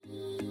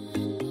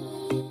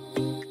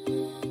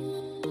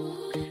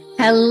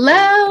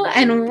Hello,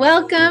 and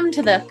welcome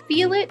to the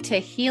Feel It to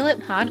Heal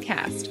It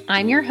podcast.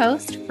 I'm your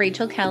host,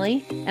 Rachel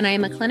Kelly, and I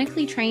am a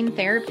clinically trained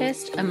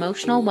therapist,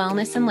 emotional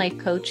wellness and life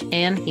coach,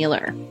 and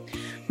healer.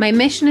 My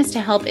mission is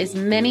to help as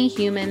many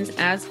humans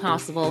as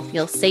possible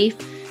feel safe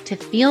to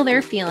feel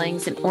their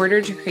feelings in order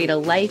to create a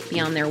life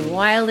beyond their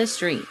wildest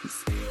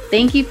dreams.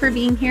 Thank you for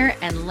being here,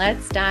 and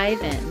let's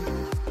dive in.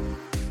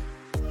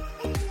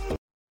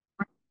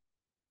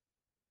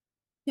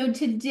 So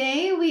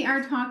today we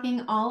are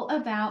talking all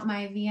about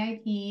my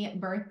VIP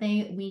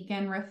birthday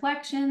weekend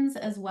reflections,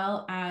 as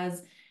well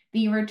as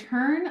the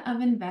return of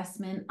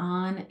investment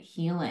on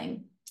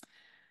healing.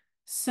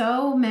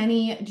 So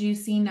many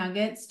juicy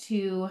nuggets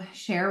to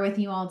share with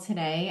you all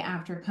today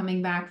after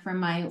coming back from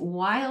my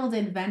wild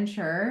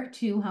adventure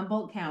to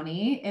Humboldt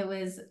County. It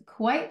was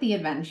quite the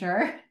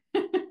adventure,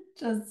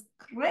 just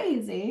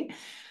crazy.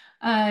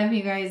 If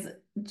you guys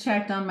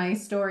checked on my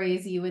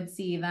stories, you would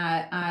see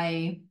that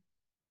I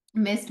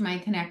missed my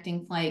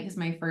connecting flight because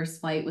my first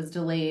flight was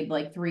delayed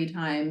like 3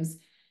 times.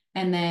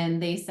 And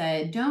then they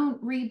said,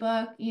 don't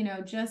rebook,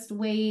 just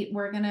wait.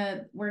 We're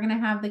gonna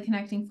have the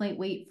connecting flight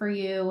wait for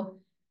you.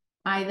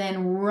 I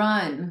then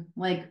run,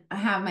 like I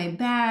have my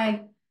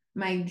bag,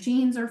 my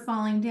jeans are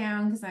falling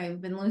down because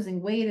I've been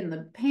losing weight and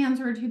the pants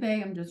were too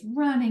big. I'm just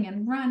running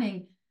and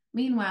running.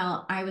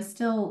 Meanwhile, I was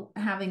still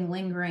having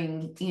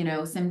lingering,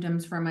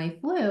 symptoms from my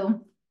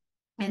flu.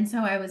 And so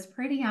I was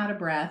pretty out of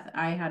breath.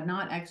 I had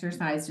not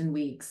exercised in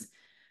weeks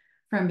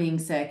from being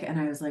sick. And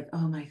I was like,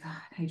 oh my God,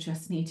 I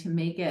just need to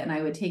make it. And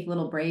I would take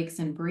little breaks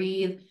and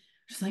breathe.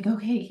 Just like,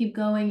 okay, keep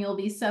going. You'll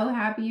be so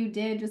happy you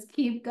did. Just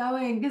keep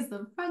going because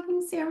the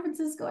fucking San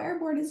Francisco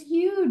airport is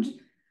huge.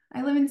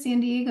 I live in San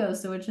Diego,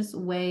 so it's just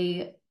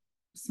way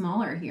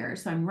smaller here.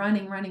 So I'm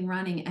running, running,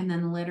 running. And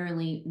then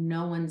literally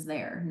no one's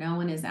there. No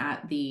one is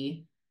at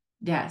the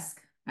desk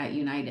at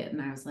United.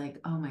 And I was like,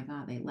 oh my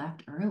God, they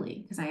left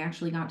early because I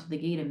actually got to the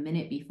gate a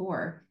minute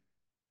before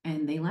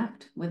and they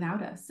left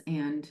without us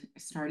and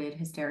started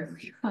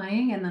hysterically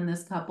crying. And then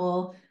this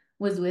couple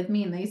was with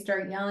me and they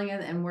start yelling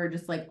at and we're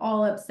just like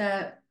all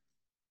upset.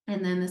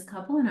 And then this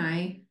couple and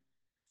I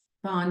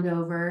bond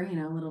over,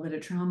 a little bit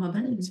of trauma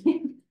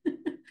bonding.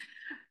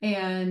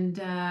 And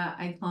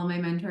I call my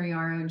mentor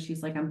Yara and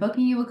she's like, I'm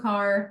booking you a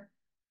car.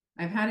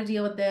 I've had to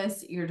deal with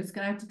this. You're just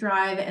gonna have to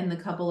drive. And the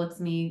couple looks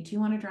at me, do you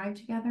want to drive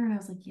together? And I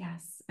was like,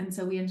 yes. And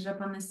so we ended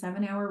up on this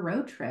 7-hour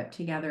road trip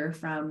together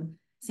from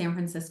San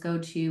Francisco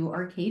to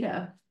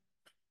Arcata.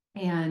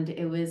 And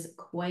it was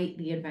quite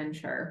the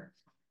adventure.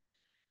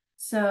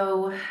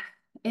 So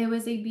it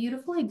was a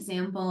beautiful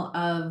example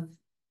of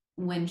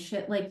when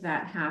shit like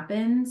that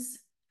happens,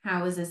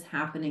 how is this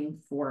happening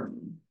for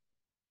me?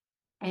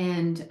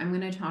 And I'm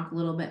going to talk a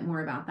little bit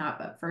more about that.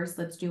 But first,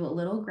 let's do a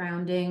little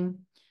grounding.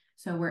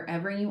 So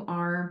wherever you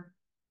are,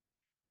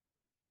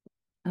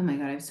 oh my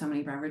God, I have so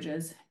many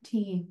beverages,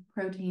 tea,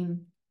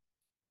 protein,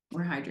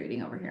 we're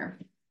hydrating over here.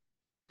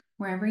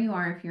 Wherever you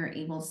are, if you're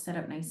able to sit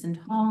up nice and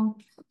tall,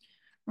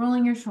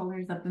 rolling your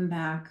shoulders up and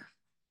back,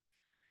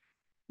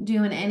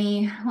 doing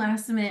any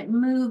last minute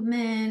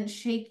movement,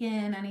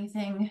 shaking,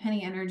 anything,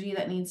 any energy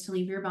that needs to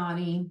leave your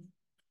body.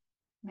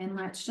 And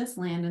let's just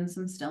land in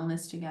some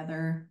stillness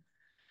together.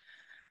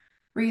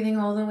 Breathing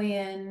all the way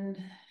in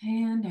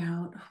and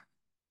out.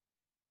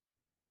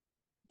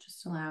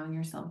 Just allowing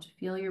yourself to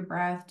feel your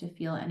breath, to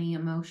feel any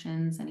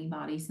emotions, any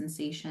body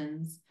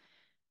sensations,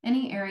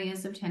 any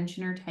areas of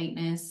tension or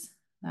tightness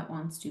that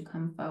wants to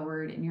come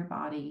forward in your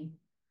body.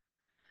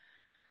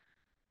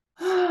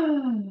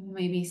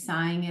 Maybe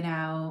sighing it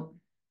out.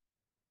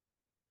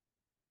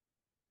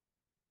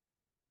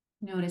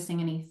 Noticing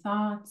any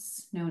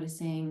thoughts,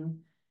 noticing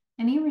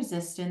any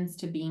resistance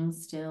to being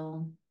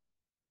still,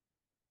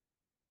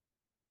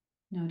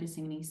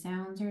 noticing any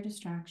sounds or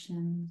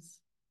distractions.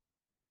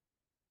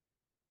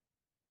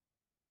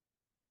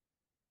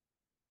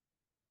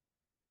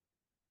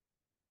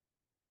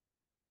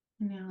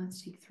 Now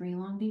let's take 3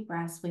 long deep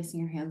breaths, placing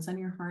your hands on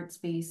your heart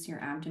space,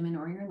 your abdomen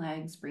or your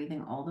legs,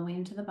 breathing all the way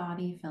into the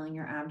body, filling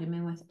your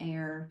abdomen with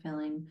air,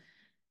 filling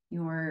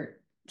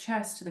your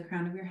chest to the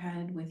crown of your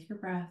head with your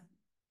breath.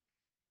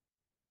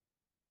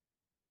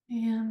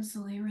 And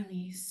slowly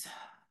release.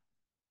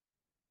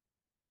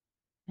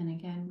 And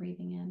again,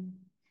 breathing in.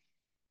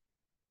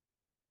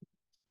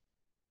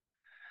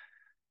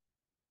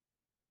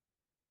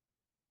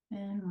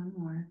 And one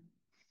more.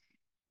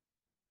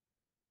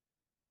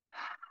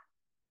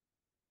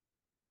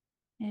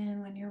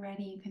 And when you're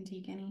ready, you can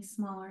take any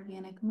small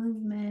organic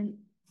movement.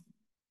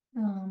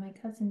 Oh, my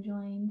cousin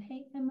joined.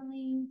 Hey,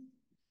 Emily.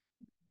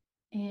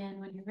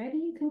 And when you're ready,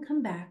 you can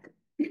come back.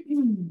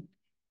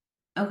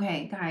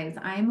 Okay, guys,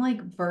 I'm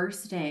like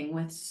bursting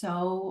with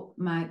so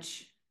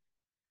much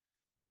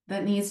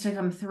that needs to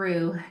come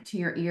through to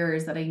your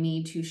ears that I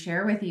need to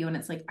share with you. And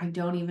it's like, I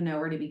don't even know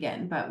where to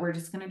begin, but we're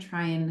just going to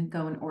try and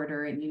go in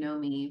order. And you know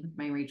me with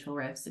my Rachel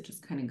riffs, it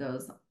just kind of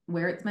goes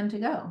where it's meant to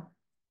go.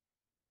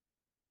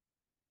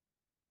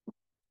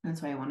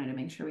 That's why I wanted to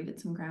make sure we did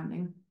some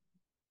grounding.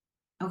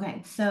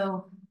 Okay,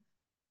 so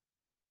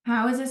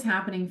how is this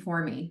happening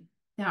for me?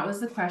 that was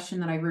the question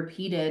that I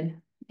repeated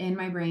in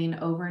my brain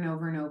over and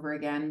over and over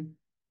again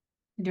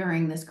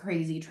during this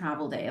crazy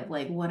travel day of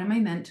like, what am I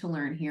meant to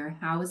learn here?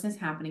 How is this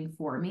happening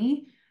for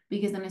me?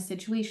 Because in a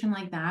situation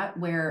like that,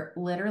 where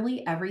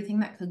literally everything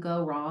that could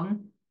go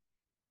wrong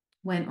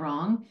went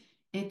wrong,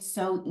 it's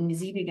so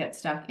easy to get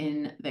stuck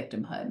in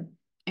victimhood.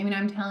 I mean,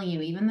 I'm telling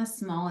you, even the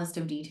smallest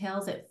of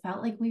details, it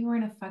felt like we were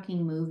in a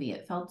fucking movie.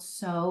 It felt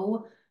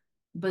so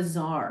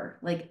bizarre.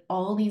 Like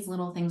all these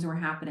little things were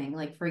happening.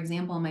 Like, for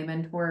example, my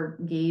mentor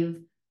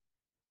gave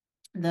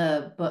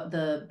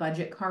the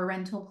budget car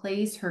rental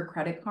place her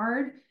credit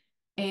card,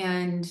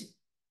 and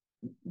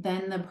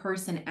then the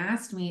person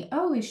asked me,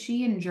 "Oh, is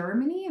she in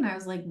Germany?" And I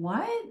was like,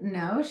 "What?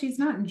 No, she's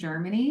not in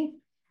Germany."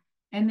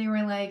 And they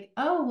were like,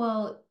 "Oh,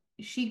 well,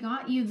 she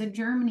got you the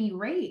Germany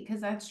rate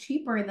because that's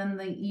cheaper than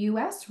the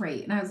US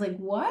rate." And I was like,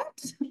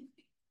 "What?"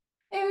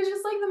 It was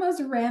just like the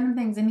most random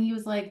things. And he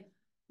was like,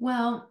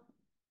 "Well,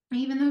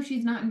 even though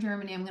she's not in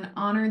Germany, I'm going to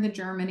honor the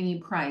Germany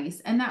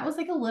price." And that was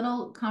like a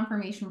little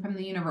confirmation from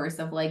the universe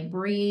of like,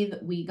 breathe,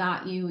 we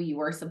got you, you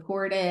are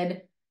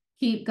supported,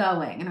 keep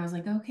going. And I was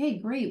like, okay,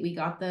 great. We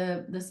got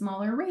the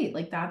smaller rate.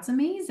 Like that's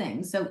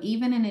amazing. So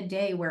even in a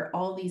day where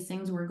all these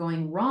things were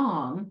going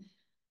wrong,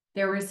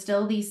 there were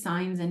still these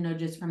signs and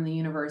nudges from the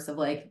universe of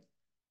like,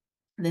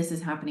 this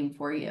is happening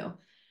for you.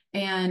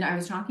 And I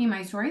was talking to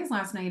my stories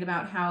last night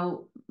about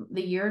how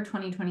the year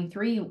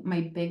 2023,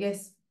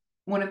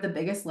 one of the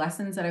biggest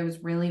lessons that I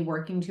was really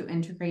working to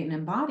integrate and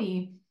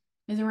embody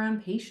is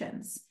around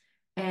patience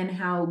and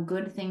how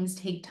good things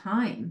take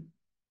time.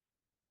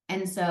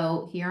 And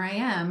so here I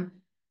am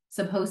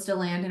supposed to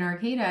land in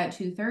Arcata at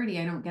 2:30.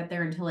 I don't get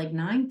there until like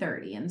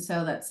 9:30. And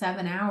so that's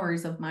 7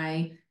 hours of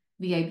my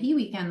VIP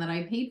weekend that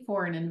I paid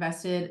for and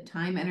invested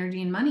time,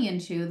 energy, and money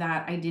into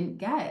that I didn't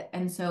get.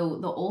 And so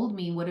the old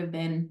me would have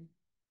been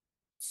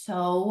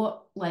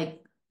so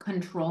like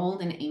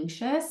controlled and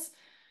anxious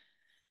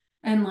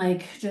and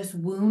like just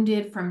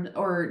wounded from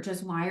or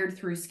just wired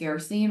through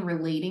scarcity and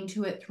relating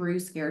to it through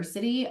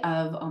scarcity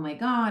of, oh my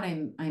God,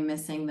 I'm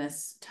missing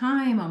this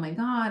time. Oh my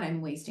God,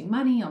 I'm wasting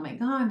money. Oh my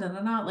God, da,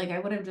 da, da. Like I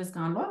would have just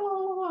gone blah, blah,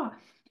 blah, blah.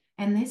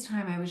 And this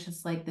time I was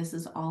just like, this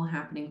is all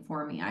happening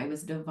for me. I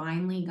was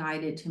divinely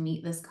guided to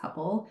meet this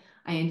couple.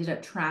 I ended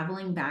up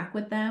traveling back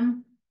with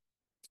them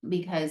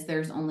because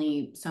there's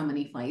only so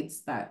many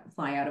flights that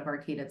fly out of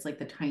Arcata. It's like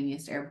the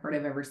tiniest airport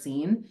I've ever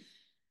seen.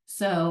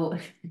 So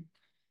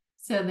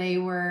so they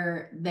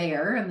were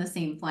there on the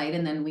same flight,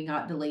 and then we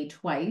got delayed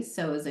twice.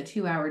 So it was a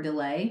 2 hour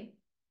delay.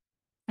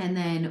 And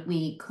then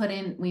we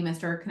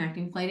missed our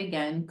connecting flight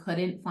again,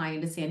 couldn't fly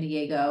into San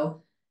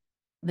Diego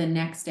the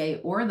next day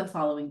or the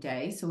following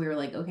day. So we were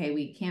like, okay,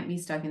 we can't be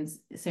stuck in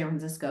San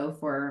Francisco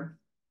for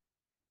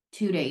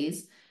 2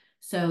 days.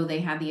 So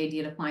they had the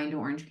idea to fly into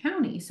Orange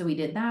County. So we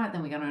did that.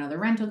 Then we got another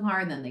rental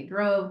car. Then they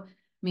drove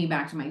me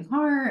back to my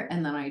car.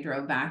 And then I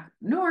drove back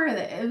north.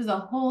 It was a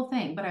whole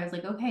thing. But I was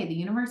like, okay, the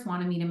universe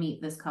wanted me to meet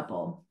this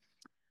couple.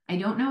 I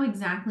don't know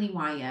exactly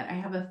why yet. I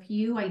have a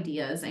few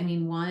ideas. I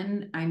mean,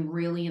 one, I'm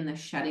really in the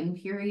shedding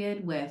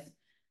period with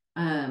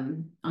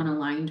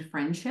unaligned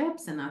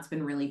friendships, and that's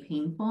been really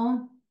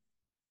painful.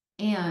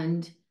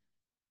 And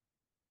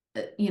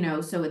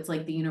so it's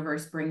like the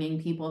universe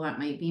bringing people that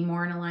might be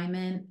more in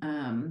alignment.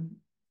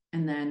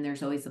 And then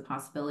there's always the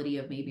possibility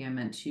of maybe I'm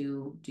meant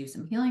to do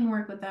some healing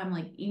work with them.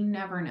 Like you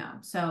never know.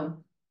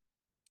 So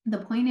the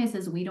point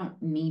is we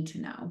don't need to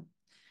know.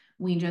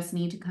 We just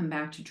need to come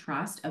back to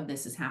trust of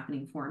this is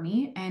happening for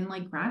me and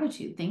like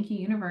gratitude. Thank you,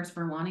 universe,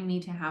 for wanting me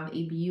to have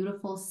a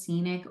beautiful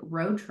scenic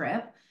road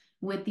trip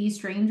with these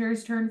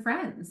strangers turned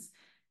friends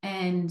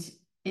and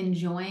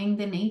enjoying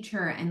the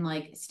nature and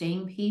like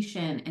staying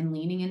patient and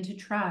leaning into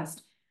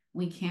trust.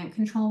 We can't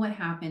control what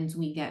happens.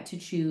 We get to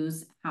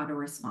choose how to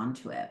respond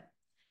to it.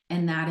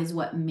 And that is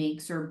what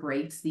makes or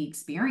breaks the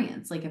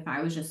experience. Like if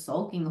I was just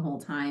sulking the whole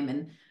time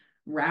and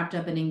wrapped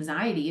up in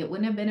anxiety, it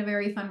wouldn't have been a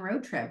very fun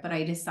road trip. But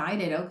I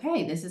decided,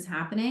 okay, this is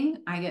happening.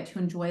 I get to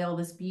enjoy all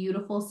this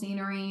beautiful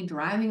scenery,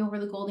 driving over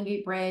the Golden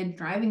Gate Bridge,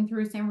 driving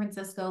through San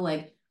Francisco.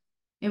 Like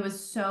it was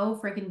so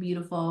freaking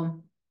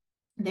beautiful.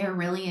 They're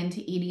really into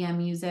EDM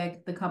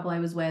music, the couple I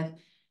was with.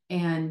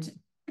 And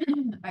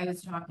I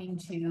was talking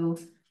to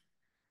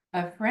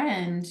a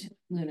friend,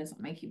 Luna's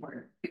on my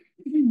keyboard.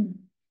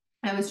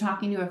 I was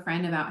talking to a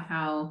friend about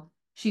how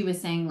she was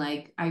saying,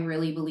 like, I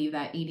really believe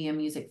that EDM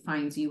music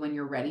finds you when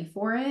you're ready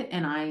for it.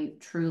 And I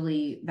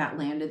truly, that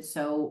landed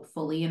so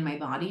fully in my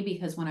body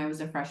because when I was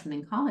a freshman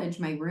in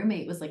college, my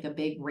roommate was like a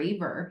big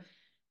raver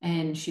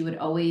and she would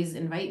always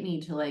invite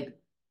me to like,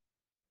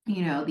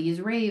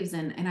 these raves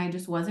and I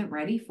just wasn't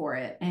ready for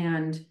it.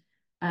 And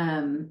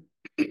um,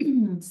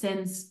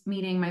 since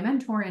meeting my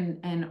mentor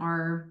and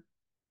our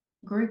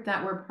group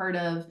that we're part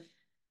of,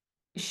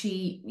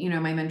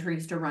 my mentor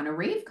used to run a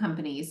rave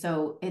company.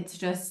 So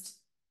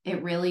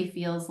it really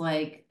feels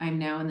like I'm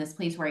now in this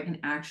place where I can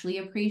actually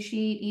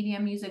appreciate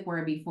EDM music,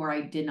 where before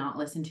I did not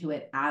listen to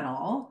it at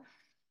all.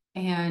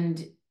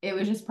 And it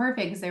was just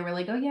perfect because they were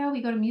like, oh yeah,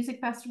 we go to music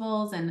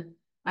festivals and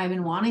I've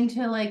been wanting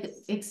to like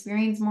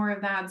experience more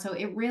of that. So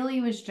it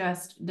really was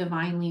just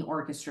divinely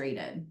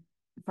orchestrated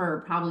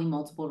for probably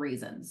multiple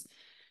reasons.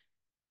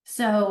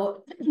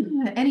 So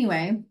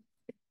anyway,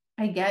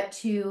 I get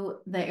to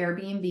the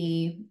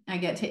Airbnb, I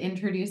get to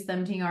introduce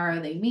them to Yara,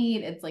 they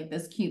meet, it's like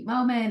this cute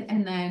moment.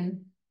 And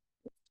then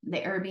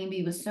the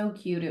Airbnb was so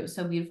cute, it was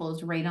so beautiful, it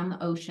was right on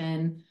the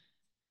ocean.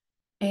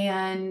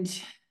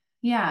 And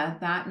yeah,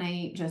 that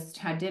night just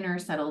had dinner,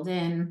 settled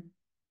in,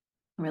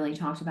 really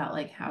talked about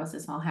like, how is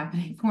this all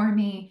happening for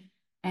me?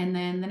 And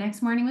then the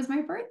next morning was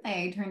my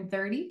birthday. I turned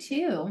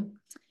 32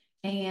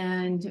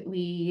 and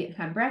we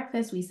had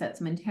breakfast, we set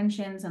some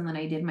intentions, and then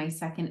I did my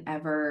second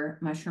ever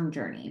mushroom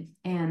journey.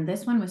 And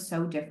this one was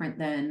so different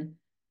than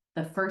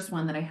the first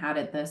one that I had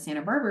at the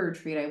Santa Barbara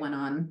retreat I went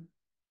on,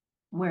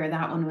 where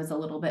that one was a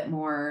little bit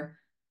more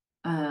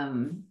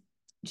um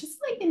just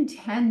like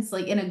intense,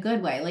 like in a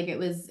good way. Like it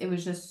was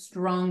just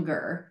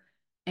stronger.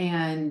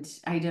 And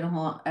I did a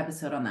whole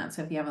episode on that.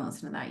 So if you haven't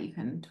listened to that, you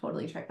can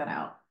totally check that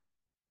out.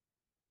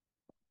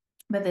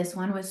 But this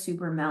one was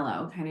super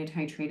mellow, kind of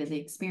titrated the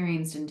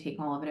experience, didn't take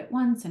all of it at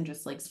once and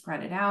just like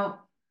spread it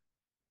out.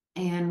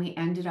 And we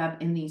ended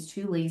up in these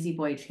two lazy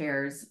boy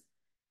chairs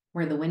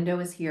where the window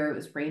was here. It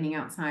was raining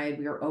outside.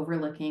 We were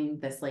overlooking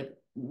this like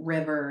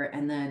river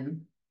and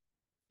then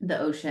the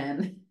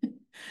ocean.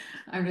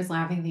 I'm just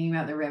laughing thinking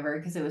about the river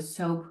because it was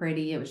so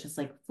pretty. It was just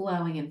like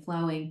flowing and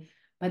flowing.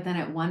 But then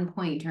at one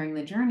point during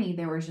the journey,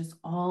 there was just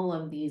all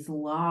of these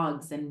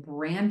logs and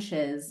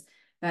branches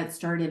that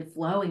started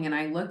flowing. And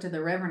I looked at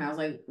the river and I was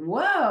like,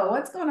 whoa,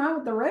 what's going on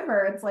with the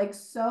river? It's like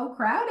so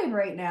crowded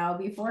right now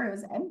before it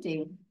was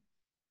empty.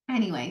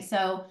 Anyway,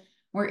 so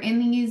we're in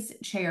these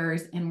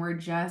chairs and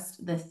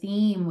the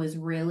theme was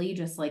really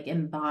just like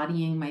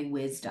embodying my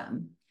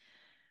wisdom.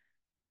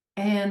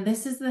 And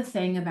this is the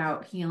thing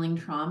about healing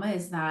trauma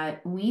is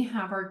that we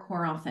have our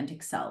core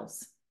authentic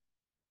selves.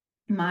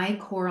 My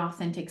core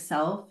authentic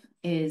self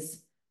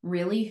is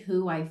really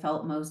who I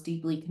felt most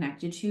deeply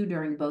connected to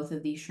during both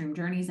of these shroom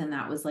journeys. And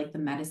that was like the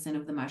medicine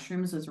of the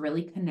mushrooms was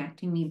really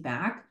connecting me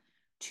back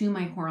to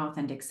my core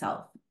authentic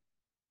self.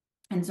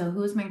 And so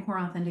who is my core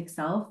authentic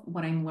self?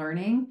 What I'm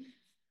learning,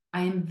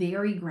 I am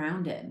very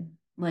grounded,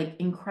 like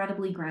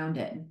incredibly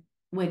grounded,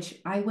 which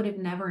I would have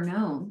never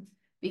known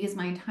because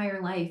my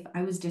entire life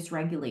I was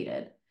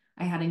dysregulated.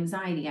 I had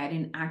anxiety. I had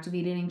an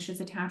activated anxious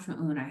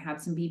attachment wound. I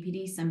had some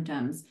BPD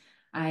symptoms.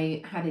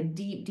 I had a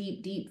deep,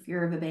 deep, deep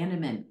fear of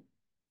abandonment.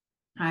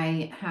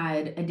 I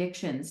had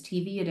addictions,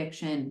 TV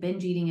addiction,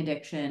 binge eating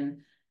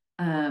addiction,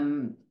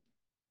 um,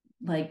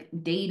 like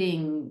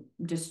dating,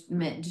 just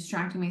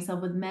distracting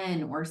myself with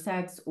men or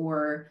sex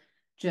or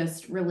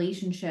just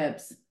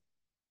relationships,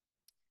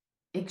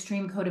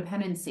 extreme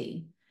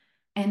codependency.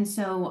 And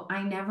so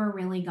I never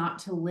really got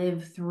to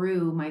live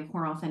through my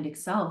core authentic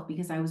self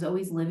because I was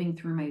always living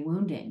through my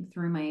wounding,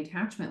 through my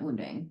attachment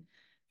wounding,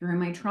 through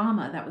my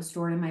trauma that was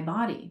stored in my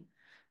body.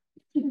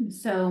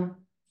 So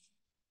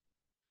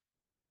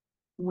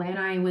when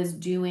I was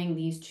doing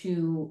these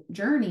two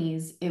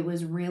journeys, it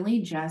was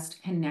really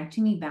just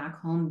connecting me back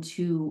home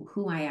to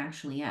who I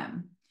actually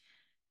am.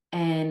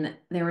 And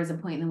there was a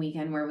point in the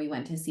weekend where we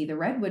went to see the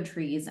redwood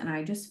trees, and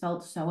I just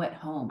felt so at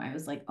home. I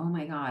was like, oh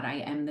my God, I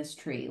am this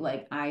tree.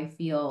 Like I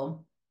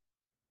feel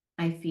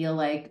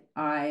like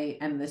I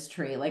am this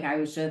tree. Like I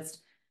was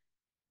just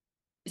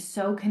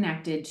so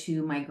connected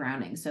to my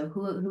grounding. So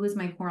who is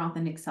my core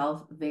authentic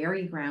self?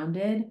 Very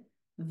grounded,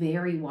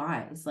 very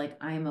wise. Like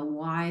I am a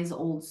wise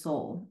old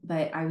soul,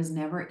 but I was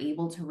never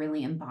able to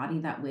really embody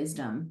that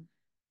wisdom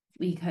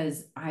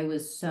because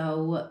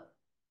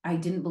I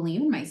didn't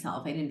believe in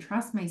myself. I didn't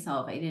trust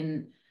myself. I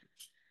didn't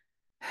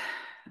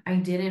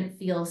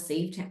feel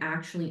safe to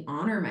actually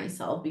honor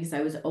myself because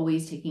I was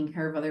always taking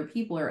care of other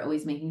people or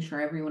always making sure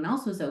everyone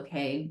else was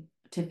okay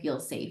to feel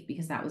safe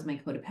because that was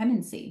my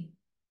codependency.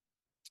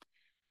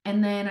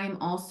 And then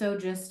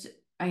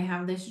I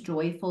have this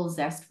joyful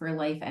zest for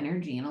life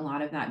energy. And a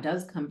lot of that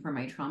does come from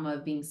my trauma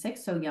of being sick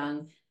so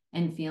young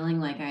and feeling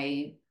like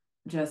I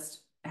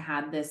just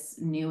had this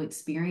new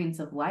experience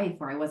of life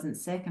where I wasn't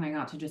sick and I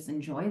got to just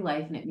enjoy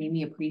life. And it made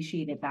me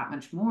appreciate it that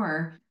much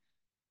more.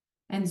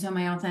 And so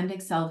my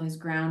authentic self is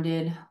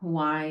grounded,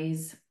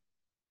 wise,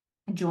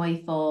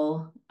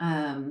 joyful,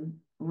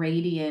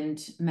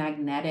 radiant,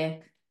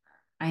 magnetic.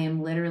 I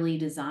am literally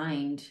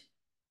designed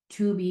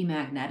to be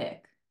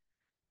magnetic.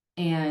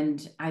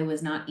 And I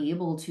was not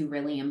able to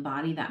really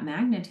embody that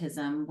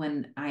magnetism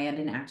when I had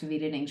an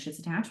activated anxious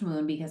attachment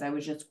wound because I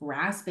was just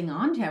grasping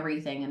onto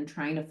everything and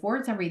trying to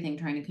force everything,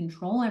 trying to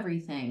control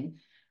everything.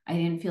 I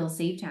didn't feel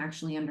safe to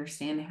actually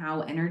understand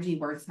how energy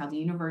works, how the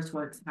universe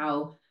works,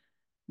 how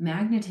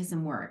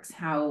magnetism works,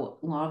 how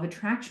law of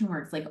attraction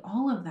works, like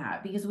all of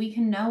that, because we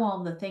can know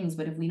all the things,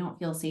 but if we don't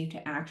feel safe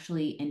to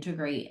actually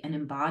integrate and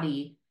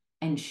embody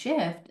and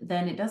shift,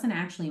 then it doesn't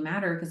actually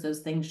matter because those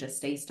things just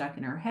stay stuck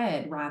in our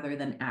head rather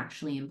than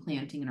actually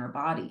implanting in our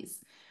bodies.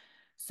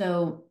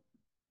 So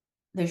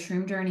the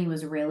shroom journey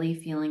was really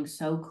feeling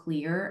so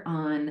clear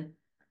on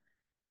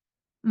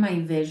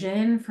my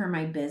vision for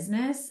my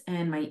business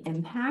and my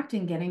impact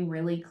and getting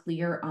really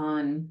clear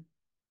on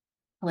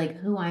like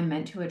who I'm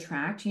meant to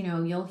attract.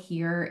 You'll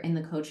hear in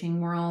the coaching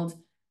world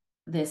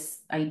this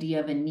idea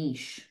of a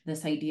niche,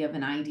 this idea of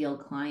an ideal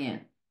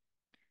client.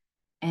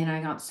 And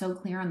I got so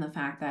clear on the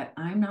fact that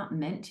I'm not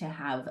meant to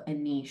have a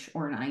niche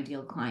or an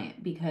ideal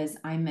client because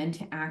I'm meant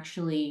to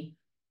actually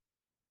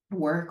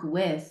work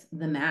with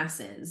the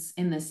masses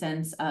in the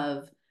sense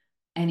of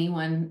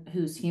anyone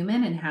who's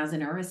human and has a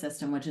nervous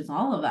system, which is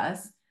all of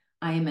us.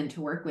 I am meant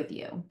to work with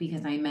you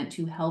because I meant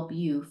to help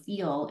you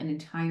feel an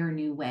entire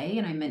new way.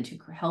 And I meant to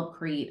help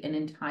create an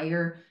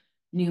entire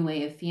new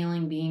way of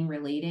feeling, being,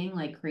 relating,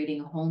 like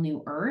creating a whole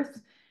new earth.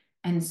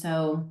 And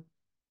so,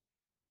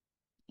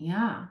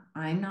 yeah,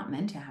 I'm not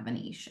meant to have a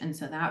niche. And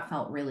so that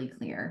felt really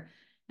clear.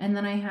 And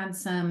then I had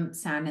some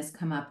sadness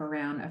come up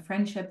around a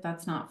friendship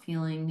that's not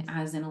feeling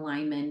as in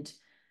alignment,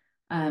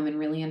 and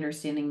really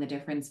understanding the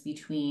difference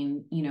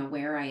between,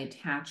 where I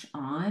attach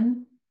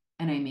on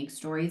and I make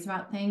stories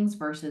about things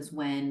versus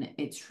when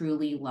it's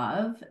truly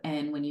love.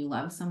 And when you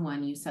love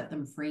someone, you set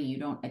them free, you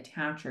don't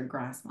attach or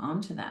grasp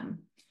onto them.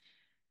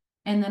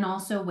 And then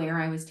also where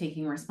I was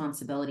taking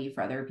responsibility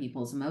for other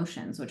people's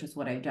emotions, which is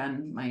what I've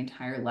done my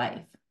entire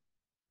life.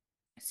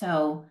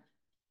 So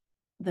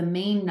the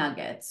main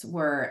nuggets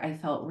were I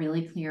felt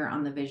really clear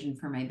on the vision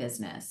for my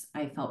business.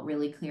 I felt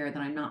really clear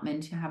that I'm not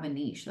meant to have a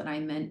niche, that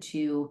I'm meant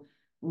to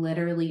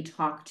literally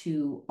talk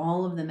to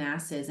all of the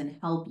masses and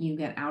help you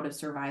get out of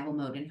survival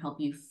mode and help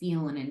you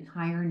feel an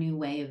entire new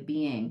way of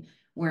being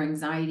where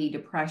anxiety,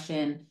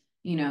 depression,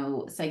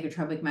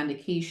 psychotropic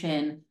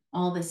medication,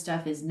 all this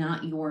stuff is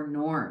not your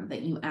norm,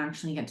 that you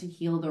actually get to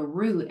heal the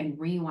root and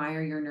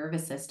rewire your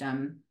nervous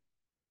system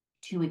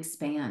to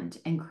expand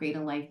and create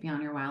a life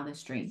beyond your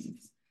wildest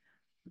dreams.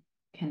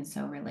 Can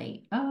so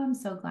relate. Oh, I'm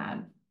so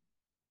glad.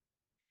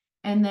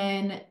 And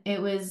then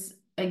it was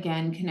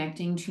again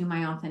connecting to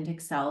my authentic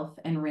self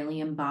and really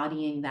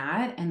embodying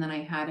that. And then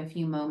I had a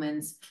few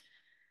moments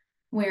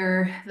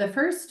where the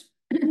first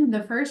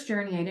the first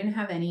journey I didn't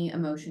have any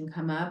emotion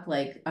come up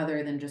like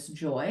other than just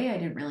joy. I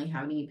didn't really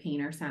have any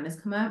pain or sadness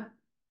come up.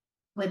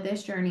 With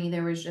this journey,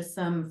 there was just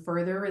some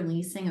further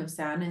releasing of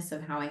sadness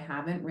of how I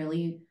haven't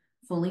really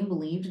fully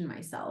believed in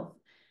myself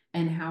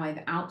and how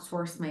I've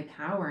outsourced my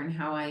power and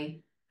how I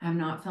have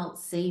not felt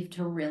safe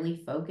to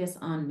really focus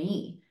on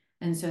me.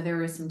 And so there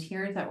were some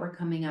tears that were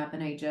coming up,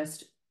 and I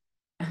just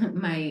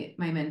my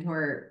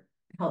mentor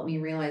helped me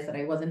realize that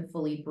I wasn't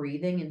fully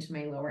breathing into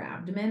my lower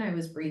abdomen. I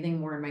was breathing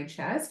more in my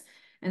chest.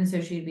 And so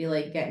she'd be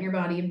like, get in your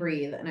body and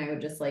breathe. And I would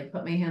just like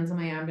put my hands on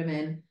my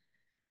abdomen.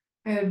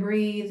 I would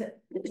breathe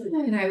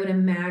and I would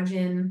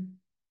imagine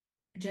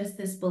just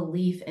this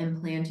belief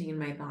implanting in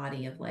my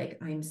body of like,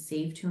 I'm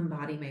safe to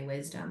embody my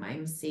wisdom.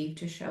 I'm safe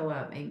to show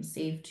up. I'm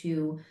safe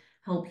to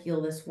help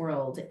heal this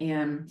world.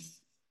 And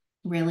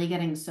really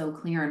getting so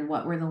clear on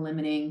what were the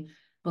limiting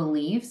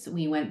beliefs.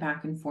 We went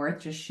back and forth,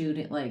 just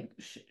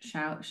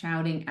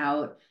shouting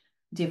out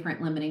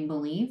different limiting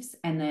beliefs.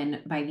 And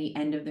then by the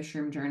end of the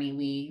shroom journey,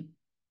 we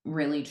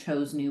really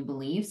chose new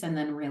beliefs and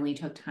then really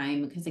took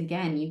time because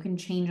again, you can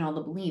change all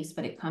the beliefs,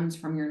 but it comes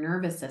from your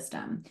nervous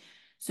system.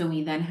 So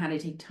we then had to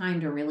take time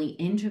to really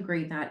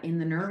integrate that in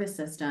the nervous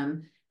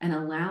system and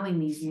allowing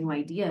these new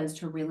ideas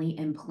to really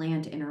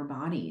implant in our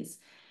bodies.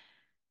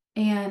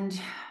 And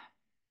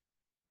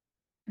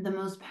the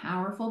most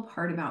powerful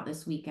part about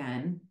this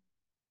weekend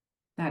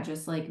that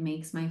just like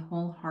makes my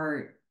whole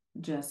heart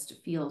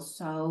just feel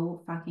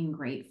so fucking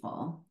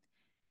grateful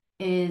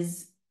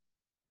is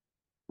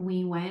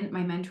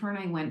my mentor and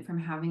I went from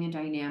having a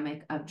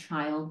dynamic of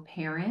child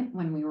parent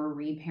when we were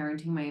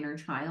reparenting my inner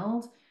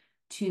child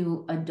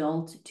to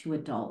adult to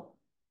adult.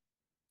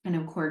 And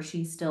of course,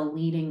 she's still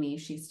leading me,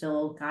 she's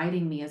still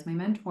guiding me as my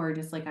mentor,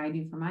 just like I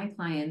do for my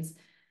clients.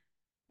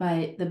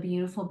 But the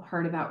beautiful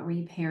part about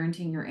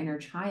reparenting your inner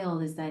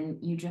child is then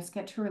you just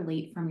get to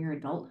relate from your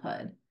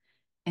adulthood.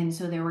 And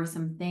so there were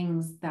some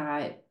things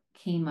that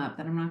came up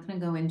that I'm not going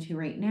to go into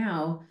right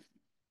now,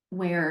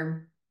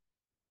 where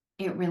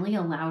it really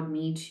allowed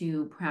me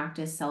to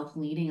practice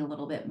self-leading a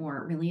little bit more.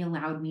 It really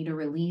allowed me to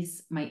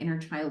release my inner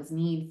child's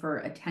need for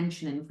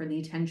attention and for the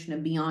attention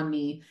to be on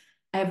me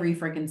every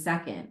freaking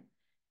second.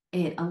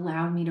 It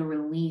allowed me to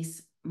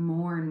release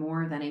more and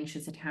more of that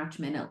anxious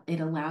attachment.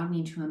 It allowed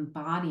me to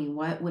embody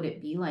what would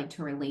it be like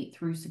to relate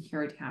through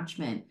secure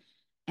attachment.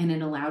 And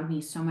it allowed me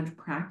so much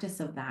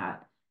practice of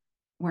that,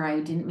 where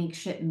I didn't make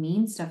shit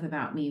mean stuff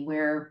about me,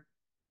 where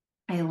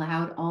I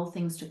allowed all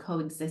things to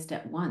coexist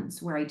at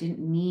once, where I didn't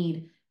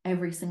need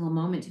every single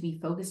moment to be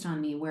focused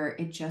on me, where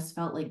it just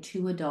felt like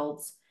two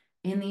adults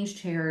in these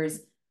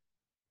chairs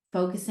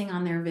focusing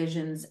on their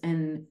visions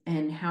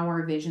and how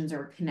our visions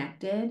are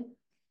connected.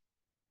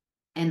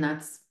 And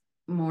that's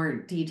more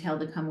detail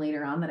to come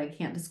later on that I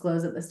can't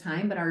disclose at this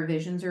time, but our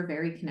visions are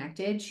very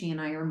connected. She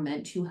and I are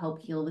meant to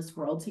help heal this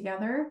world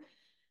together,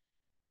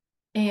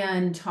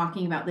 and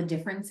talking about the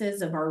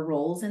differences of our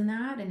roles in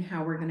that and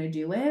how we're going to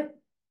do it.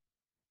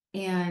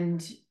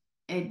 And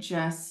it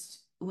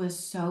just was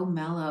so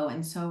mellow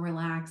and so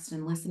relaxed,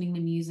 and listening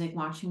to music,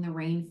 watching the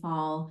rain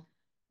fall,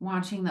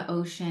 watching the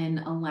ocean,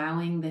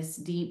 allowing this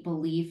deep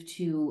belief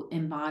to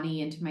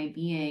embody into my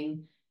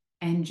being.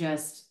 And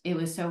just, it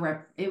was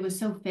it was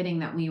so fitting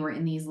that we were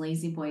in these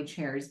lazy boy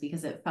chairs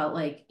because it felt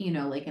like,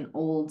 like an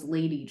old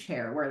lady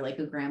chair where like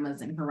a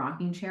grandma's in her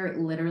rocking chair. It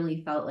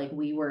literally felt like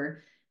we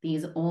were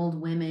these old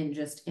women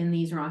just in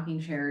these rocking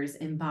chairs,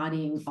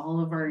 embodying all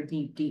of our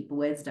deep, deep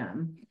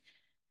wisdom.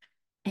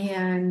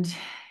 And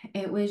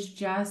it was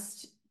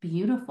just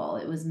beautiful.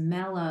 It was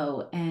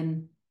mellow.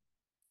 And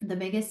the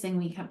biggest thing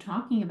we kept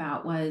talking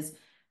about was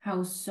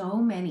how so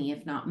many,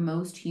 if not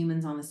most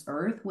humans on this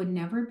earth would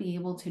never be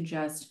able to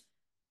just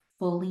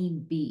fully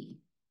be.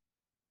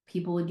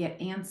 People would get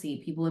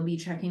antsy. People would be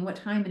checking what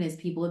time it is.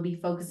 People would be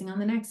focusing on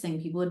the next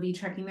thing. People would be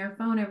checking their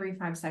phone every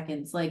 5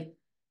 seconds. Like,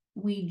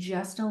 we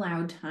just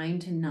allowed time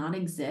to not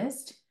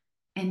exist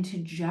and to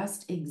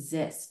just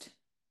exist.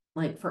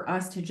 Like, for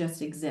us to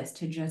just exist,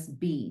 to just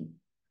be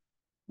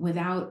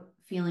without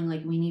feeling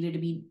like we needed to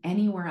be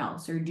anywhere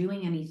else or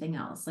doing anything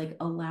else, like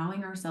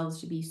allowing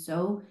ourselves to be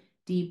so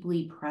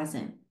deeply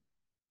present.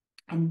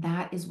 And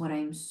that is what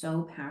I'm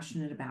so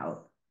passionate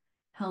about,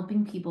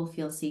 helping people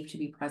feel safe to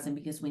be present.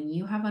 Because when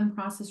you have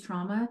unprocessed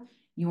trauma,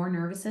 your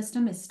nervous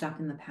system is stuck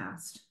in the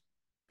past,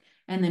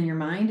 and then your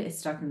mind is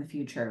stuck in the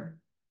future.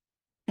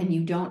 And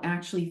you don't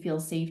actually feel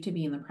safe to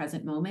be in the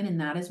present moment.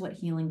 And that is what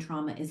healing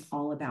trauma is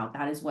all about.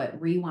 That is what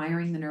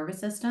rewiring the nervous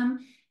system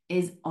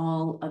is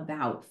all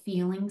about,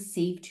 feeling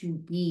safe to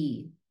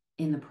be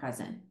in the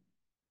present.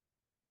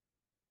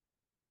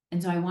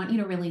 And so I want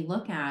you to really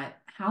look at,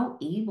 how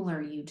able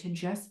are you to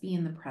just be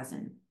in the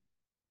present,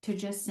 to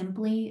just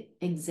simply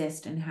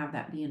exist and have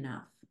that be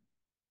enough,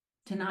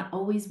 to not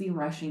always be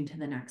rushing to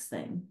the next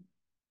thing.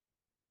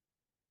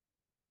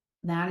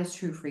 That is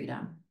true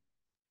freedom.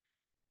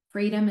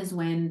 Freedom is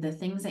when the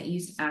things that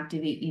used to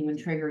activate you and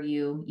trigger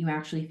you, you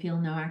actually feel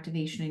no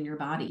activation in your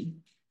body.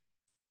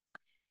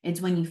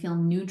 It's when you feel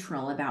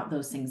neutral about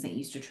those things that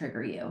used to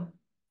trigger you.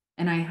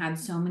 And I had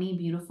so many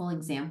beautiful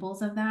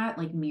examples of that,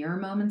 like mirror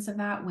moments of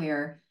that,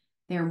 where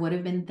there would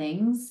have been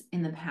things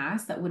in the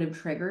past that would have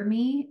triggered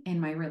me in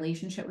my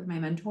relationship with my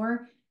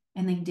mentor,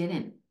 and they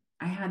didn't.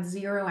 I had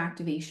zero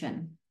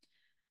activation.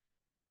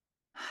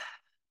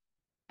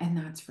 And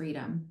that's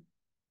freedom.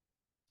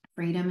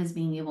 Freedom is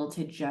being able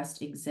to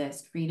just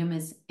exist. Freedom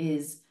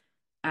is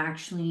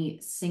actually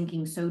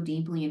sinking so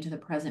deeply into the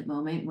present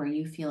moment where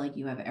you feel like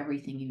you have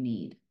everything you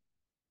need.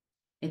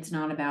 It's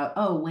not about,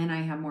 oh, when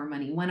I have more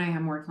money, when I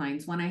have more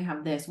clients, when I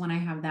have this, when I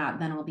have that,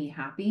 then I'll be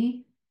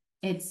happy.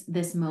 It's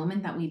this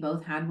moment that we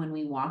both had when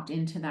we walked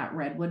into that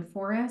redwood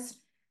forest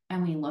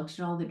and we looked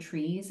at all the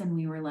trees and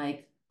we were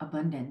like,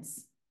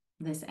 abundance.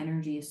 This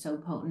energy is so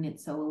potent.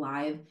 It's so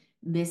alive.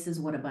 This is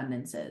what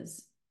abundance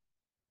is.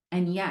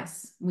 And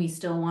yes, we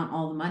still want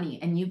all the money,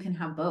 and you can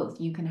have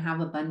both. You can have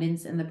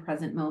abundance in the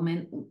present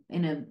moment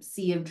in a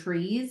sea of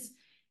trees,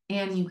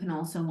 and you can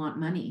also want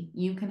money.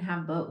 You can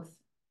have both.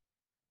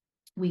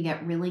 We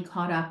get really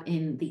caught up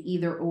in the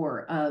either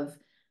or of,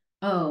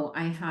 oh,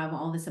 I have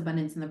all this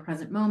abundance in the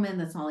present moment.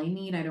 That's all I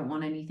need. I don't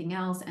want anything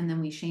else. And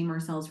then we shame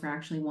ourselves for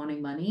actually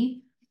wanting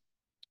money.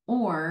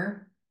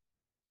 Or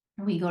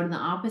we go to the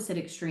opposite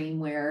extreme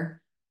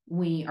where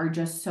we are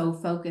just so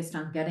focused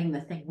on getting the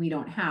thing we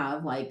don't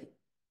have, like,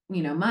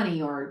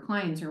 money or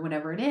clients or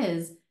whatever it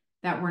is,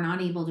 that we're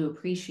not able to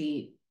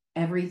appreciate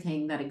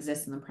everything that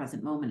exists in the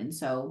present moment. And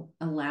so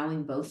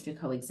allowing both to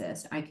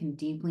coexist, I can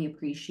deeply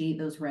appreciate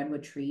those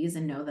redwood trees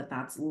and know that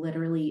that's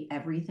literally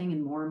everything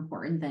and more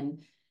important than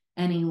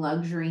any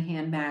luxury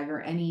handbag or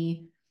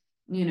any,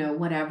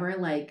 whatever,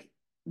 like,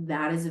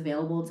 that is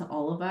available to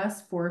all of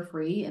us for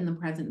free in the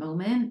present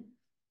moment,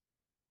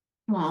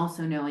 while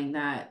also knowing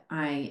that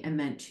I am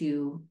meant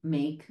to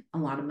make a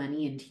lot of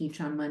money and teach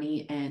on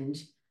money and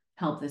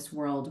help this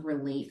world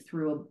relate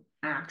through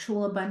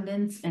actual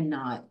abundance and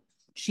not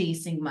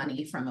chasing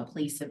money from a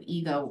place of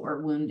ego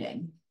or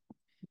wounding.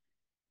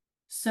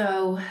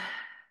 So,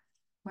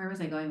 where was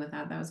I going with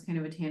that? That was kind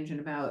of a tangent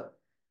about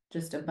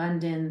just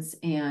abundance.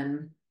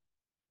 And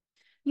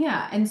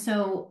yeah, and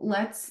so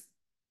let's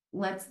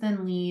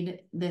then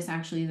lead, this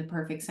actually is a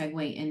perfect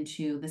segue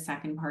into the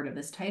second part of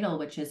this title,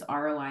 which is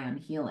ROI on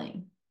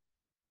healing.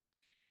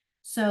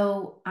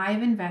 So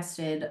I've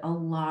invested a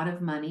lot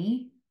of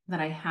money that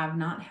I have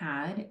not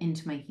had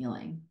into my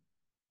healing.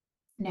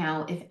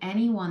 Now, if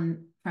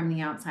anyone from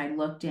the outside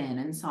looked in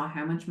and saw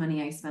how much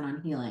money I spent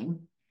on healing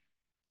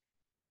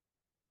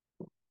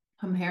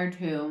compared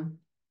to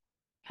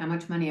how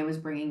much money I was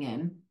bringing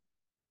in,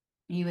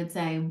 you would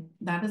say,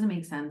 that doesn't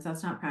make sense.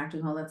 That's not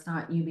practical. That's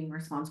not you being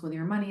responsible with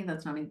your money.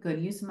 That's not a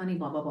good use of money,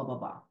 blah, blah, blah, blah,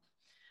 blah.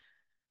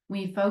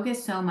 We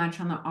focus so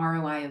much on the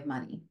ROI of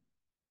money.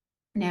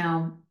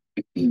 Now,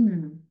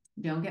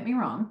 don't get me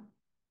wrong.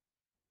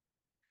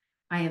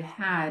 I have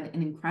had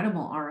an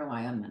incredible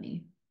ROI on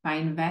money by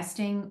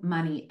investing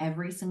money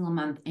every single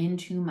month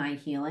into my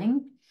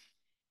healing,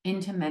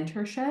 into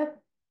mentorship,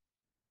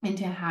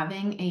 into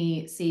having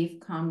a safe,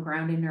 calm,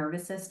 grounded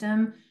nervous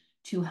system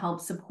to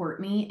help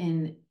support me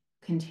in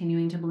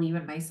continuing to believe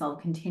in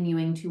myself,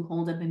 continuing to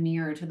hold up a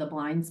mirror to the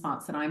blind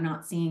spots that I'm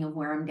not seeing of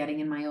where I'm getting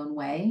in my own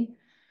way,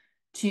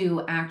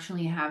 to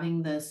actually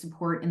having the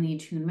support and the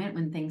attunement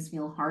when things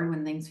feel hard,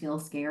 when things feel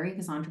scary,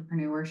 because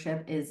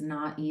entrepreneurship is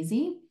not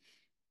easy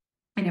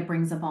and it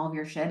brings up all of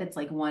your shit. It's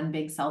like one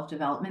big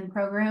self-development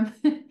program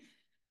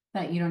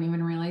that you don't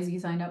even realize you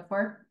signed up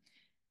for.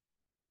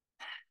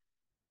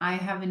 I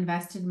have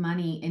invested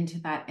money into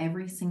that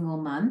every single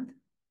month.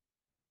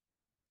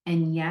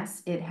 And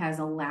yes, it has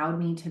allowed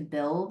me to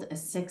build a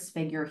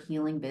six-figure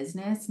healing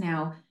business.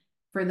 Now,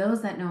 for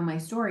those that know my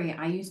story,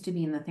 I used to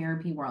be in the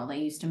therapy world. I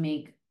used to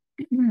make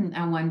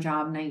at one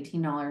job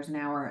 $19 an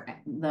hour,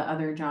 the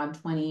other job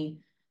 $27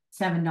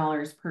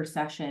 per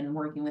session,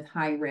 working with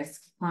high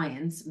risk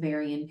clients,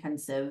 very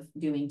intensive,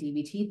 doing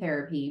DBT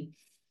therapy.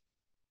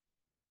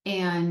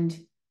 And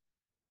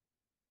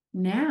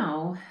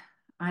now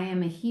I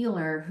am a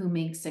healer who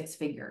makes six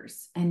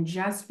figures. And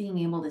just being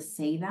able to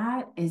say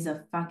that is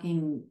a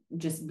fucking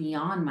just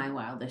beyond my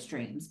wildest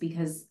dreams,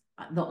 because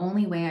the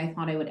only way I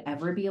thought I would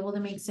ever be able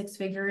to make six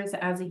figures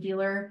as a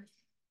healer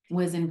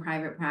was in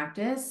private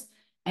practice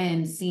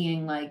and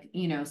seeing like,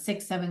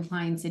 6, 7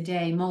 clients a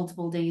day,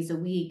 multiple days a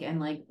week,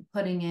 and like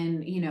putting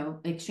in,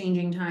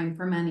 exchanging time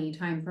for money,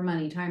 time for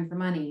money, time for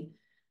money.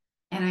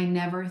 And I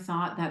never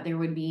thought that there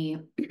would be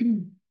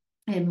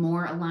a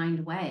more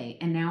aligned way.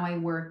 And now I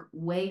work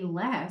way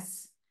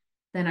less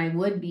than I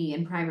would be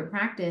in private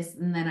practice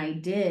and than I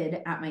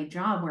did at my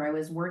job where I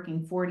was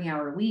working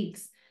 40-hour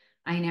weeks.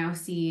 I now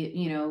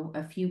see,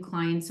 a few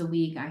clients a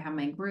week. I have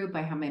my group,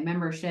 I have my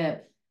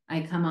membership.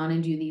 I come on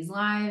and do these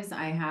lives.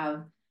 I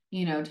have,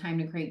 time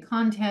to create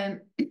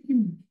content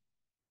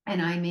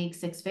and I make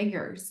six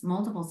figures,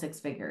 multiple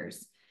six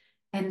figures.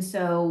 And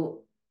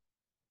so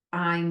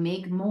I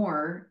make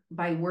more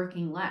by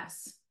working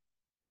less.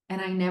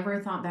 And I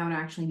never thought that would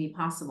actually be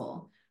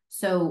possible.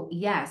 So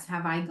yes,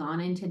 have I gone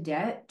into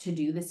debt to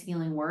do this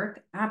healing work?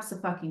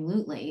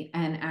 Absolutely.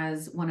 And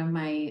as one of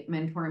my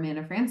mentor,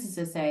 Amanda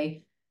Francis,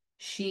 say,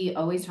 she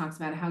always talks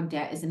about how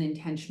debt is an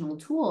intentional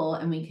tool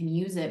and we can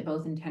use it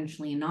both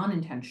intentionally and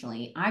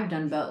non-intentionally. I've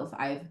done both.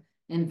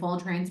 In full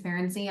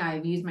transparency,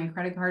 I've used my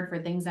credit card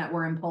for things that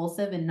were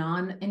impulsive and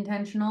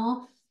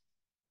non-intentional,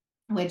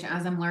 which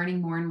as I'm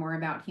learning more and more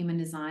about human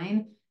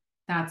design,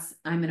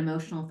 I'm an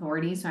emotional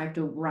authority. So I have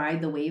to ride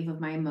the wave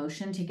of my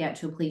emotion to get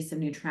to a place of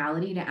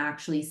neutrality to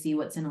actually see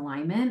what's in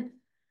alignment.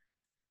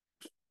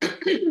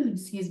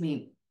 Excuse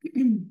me.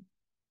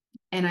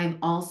 And I've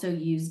also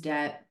used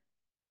debt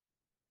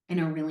in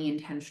a really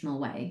intentional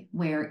way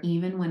where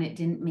even when it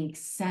didn't make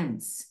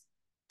sense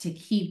to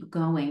keep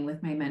going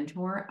with my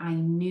mentor, I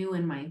knew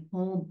in my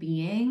whole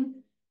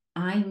being,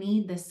 I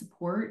need the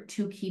support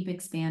to keep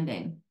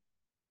expanding.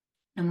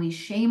 And we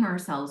shame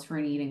ourselves for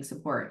needing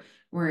support.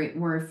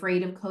 We're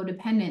afraid of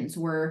codependence.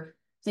 We're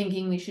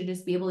thinking we should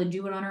just be able to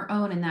do it on our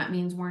own, and that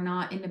means we're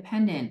not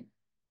independent.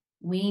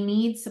 We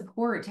need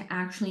support to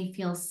actually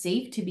feel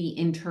safe to be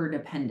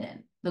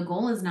interdependent. The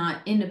goal is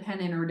not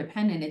independent or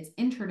dependent, it's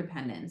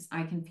interdependence.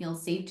 I can feel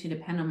safe to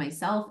depend on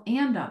myself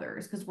and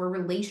others because we're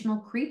relational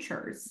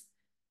creatures.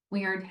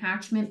 We are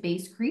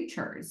attachment-based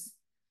creatures.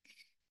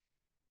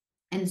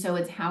 And so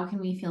it's how can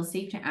we feel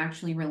safe to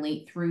actually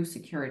relate through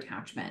secure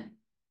attachment?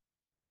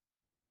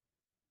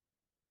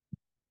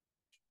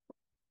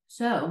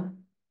 So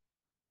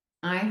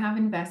I have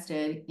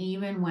invested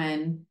even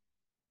when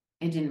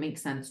it didn't make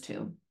sense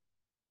to.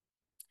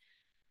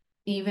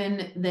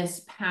 Even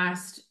this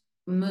past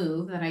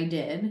move that I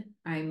did,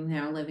 I'm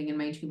now living in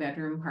my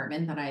 2-bedroom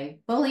apartment that I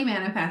fully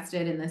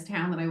manifested in this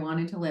town that I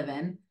wanted to live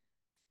in.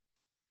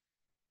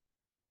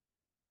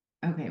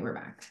 Okay, we're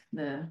back.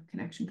 The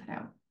connection cut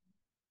out.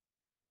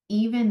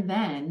 Even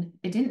then,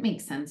 it didn't make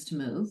sense to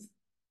move.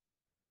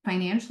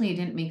 Financially, it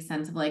didn't make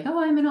sense of like,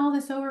 oh, I'm in all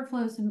this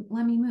overflow, so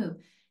let me move.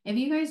 If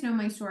you guys know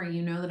my story,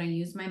 you know that I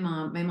used my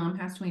mom. My mom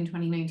passed away in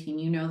 2019.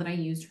 You know that I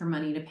used her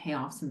money to pay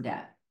off some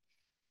debt.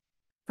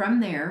 From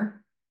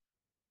there,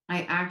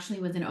 I actually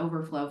was in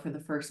overflow for the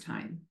first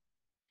time.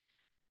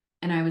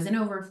 And I was in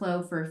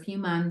overflow for a few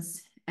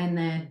months, and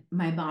then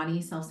my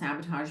body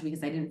self-sabotaged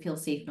because I didn't feel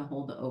safe to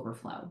hold the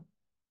overflow.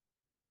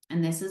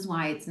 And this is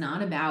why it's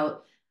not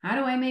about how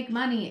do I make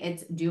money?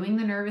 It's doing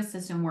the nervous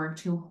system work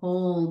to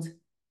hold,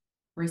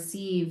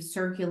 receive,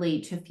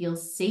 circulate, to feel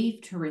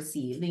safe to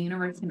receive. The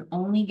universe can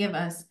only give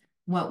us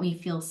what we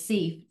feel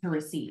safe to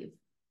receive,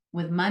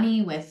 with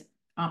money, with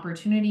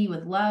opportunity,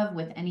 with love,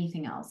 with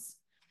anything else.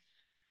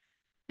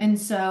 And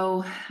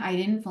so I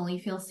didn't fully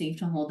feel safe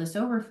to hold this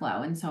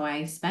overflow. And so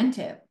I spent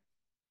it.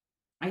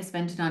 I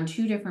spent it on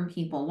 2 different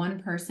people.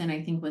 One person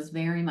I think was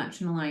very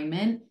much in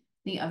alignment.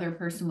 The other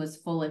person was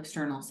full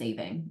external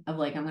saving of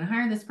like, I'm going to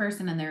hire this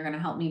person and they're going to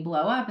help me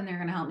blow up and they're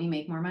going to help me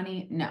make more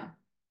money. No,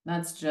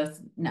 that's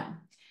just no.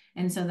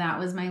 And so that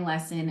was my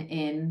lesson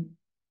in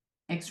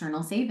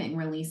external saving,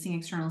 releasing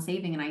external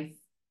saving. And I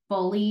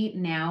fully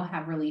now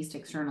have released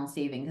external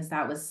saving because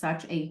that was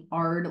such a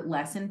hard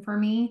lesson for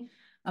me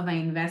of I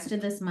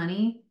invested this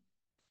money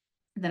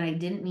that I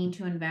didn't need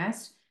to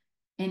invest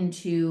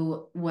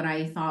into what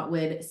I thought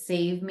would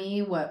save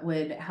me, what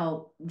would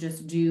help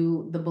just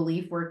do the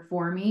belief work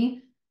for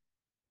me,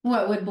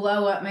 what would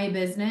blow up my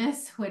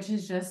business, which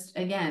is just,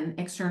 again,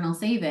 external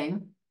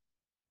saving.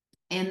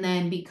 And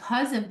then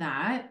because of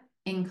that,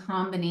 in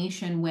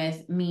combination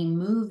with me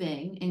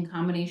moving, in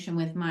combination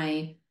with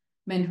my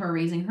mentor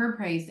raising her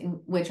price,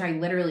 which I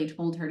literally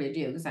told her to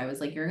do, because I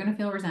was like, you're going to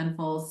feel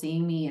resentful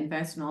seeing me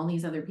invest in all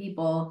these other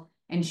people.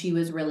 And she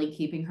was really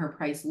keeping her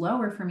price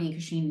lower for me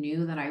because she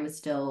knew that I was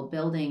still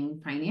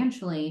building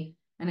financially.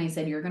 And I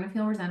said, you're going to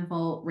feel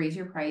resentful, raise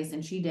your price.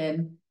 And she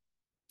did.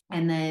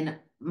 And then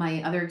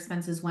my other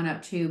expenses went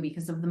up too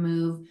because of the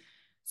move.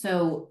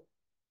 So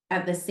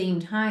at the same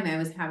time, I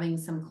was having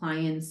some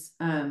clients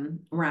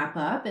wrap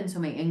up. And so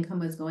my income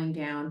was going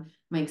down,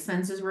 my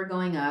expenses were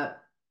going up.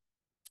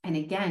 And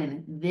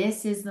again,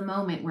 this is the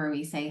moment where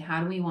we say,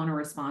 how do we want to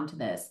respond to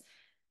this?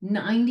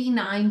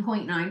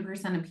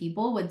 99.9% of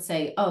people would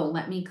say, oh,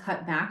 let me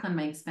cut back on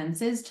my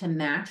expenses to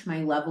match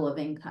my level of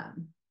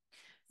income.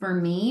 For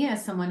me,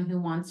 as someone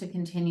who wants to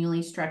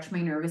continually stretch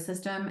my nervous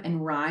system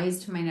and rise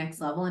to my next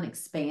level and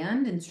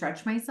expand and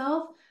stretch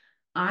myself,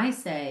 I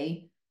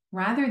say,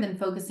 rather than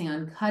focusing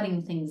on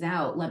cutting things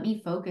out, let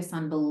me focus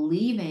on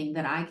believing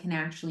that I can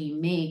actually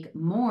make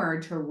more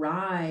to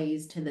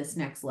rise to this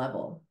next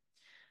level.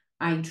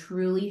 I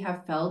truly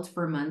have felt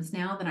for months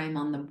now that I'm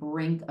on the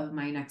brink of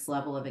my next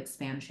level of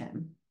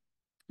expansion,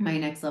 my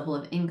next level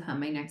of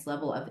income, my next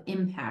level of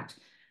impact,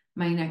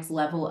 my next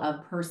level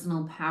of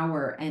personal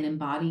power and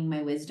embodying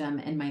my wisdom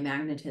and my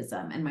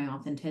magnetism and my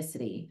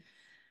authenticity.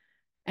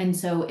 And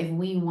so if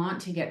we want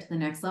to get to the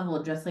next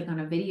level, just like on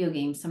a video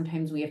game,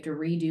 sometimes we have to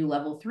redo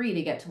level 3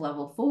 to get to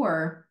level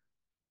 4.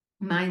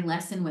 My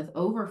lesson with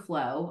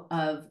overflow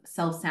of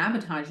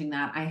self-sabotaging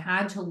that, I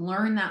had to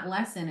learn that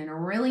lesson in a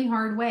really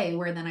hard way,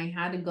 where then I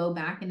had to go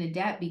back into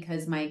debt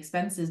because my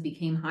expenses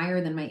became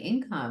higher than my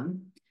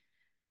income.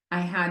 I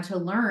had to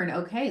learn,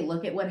 okay,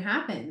 look at what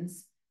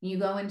happens. You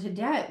go into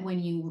debt when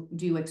you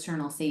do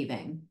external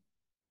saving.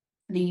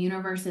 The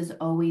universe is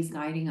always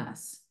guiding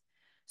us.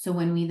 So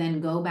when we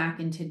then go back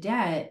into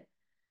debt,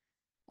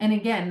 and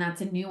again,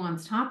 that's a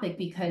nuanced topic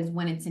because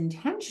when it's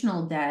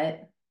intentional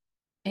debt,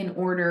 in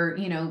order,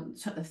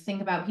 to think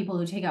about people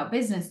who take out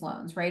business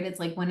loans, right? It's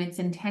like when it's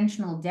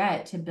intentional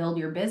debt to build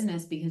your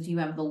business because you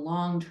have the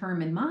long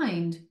term in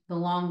mind, the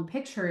long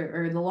picture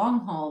or the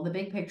long haul, the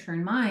big picture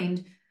in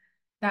mind.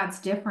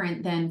 That's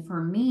different than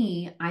for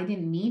me. I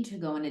didn't need to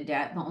go into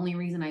debt. The only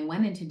reason I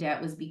went into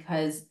debt was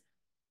because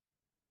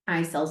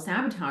I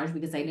self-sabotaged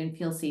because I didn't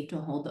feel safe to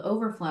hold the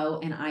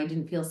overflow and I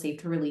didn't feel safe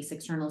to release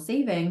external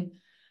saving.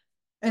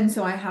 And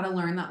so I had to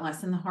learn that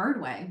lesson the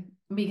hard way,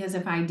 because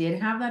if I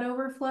did have that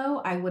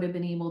overflow, I would have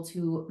been able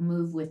to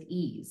move with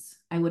ease.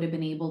 I would have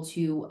been able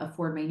to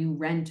afford my new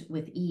rent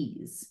with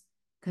ease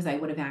because I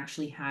would have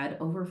actually had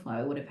overflow.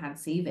 I would have had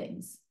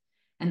savings.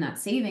 And that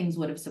savings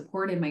would have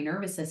supported my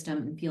nervous system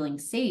and feeling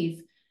safe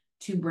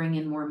to bring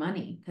in more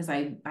money because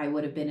I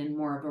would have been in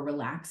more of a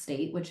relaxed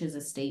state, which is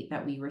a state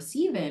that we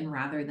receive in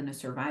rather than a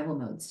survival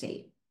mode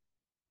state.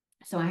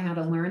 So I had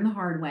to learn the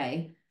hard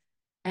way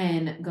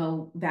and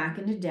go back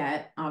into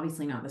debt.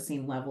 Obviously not the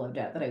same level of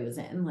debt that I was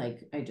in.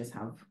 Like I just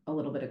have a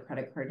little bit of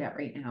credit card debt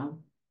right now.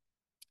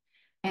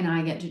 And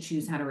I get to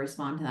choose how to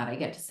respond to that. I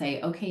get to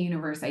say, okay,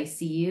 universe, I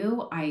see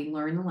you. I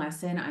learned the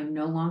lesson. I'm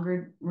no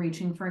longer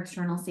reaching for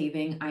external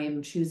saving. I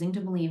am choosing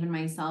to believe in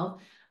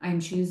myself. I'm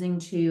choosing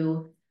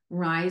to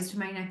rise to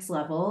my next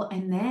level.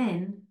 And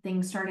then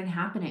things started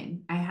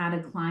happening. I had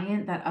a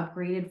client that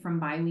upgraded from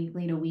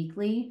biweekly to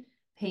weekly,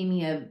 pay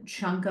me a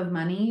chunk of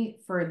money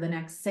for the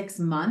next 6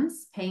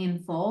 months, pay in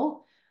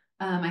full.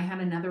 I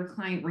had another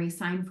client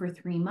re-sign for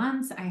 3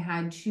 months. I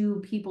had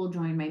 2 people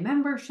join my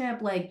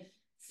membership. Like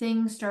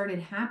things started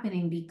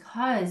happening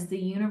because the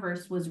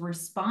universe was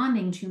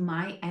responding to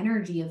my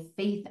energy of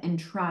faith and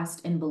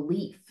trust and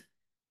belief.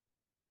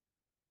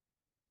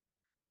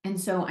 And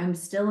so I'm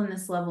still in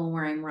this level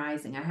where I'm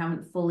rising. I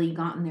haven't fully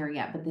gotten there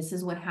yet, but this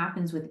is what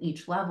happens with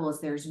each level is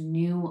there's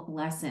new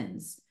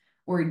lessons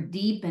or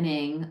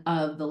deepening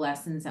of the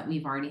lessons that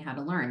we've already had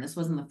to learn. This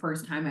wasn't the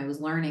first time I was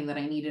learning that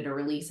I needed to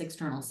release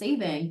external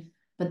saving,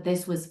 but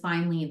this was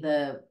finally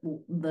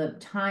the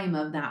time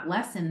of that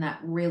lesson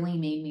that really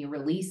made me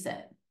release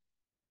it.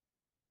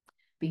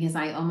 Because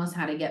I almost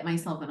had to get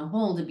myself in a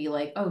hole to be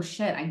like, oh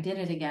shit, I did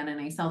it again and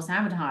I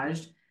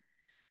self-sabotaged.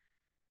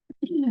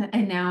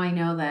 And now I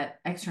know that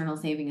external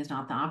saving is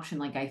not the option.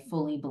 Like I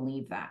fully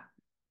believe that.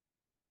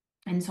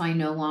 And so I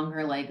no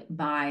longer like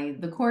buy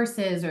the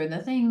courses or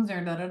the things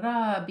or da da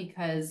da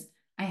because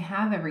I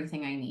have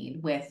everything I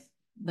need with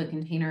the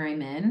container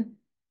I'm in,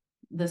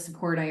 the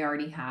support I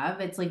already have.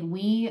 It's like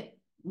we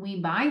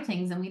buy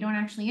things and we don't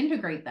actually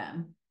integrate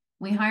them.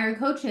 We hire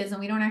coaches and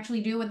we don't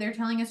actually do what they're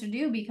telling us to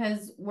do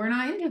because we're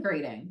not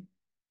integrating.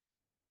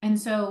 And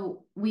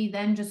so we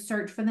then just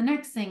search for the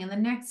next thing and the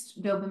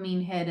next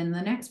dopamine hit and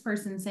the next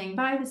person saying,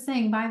 buy this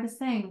thing, buy this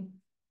thing.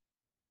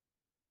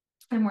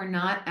 And we're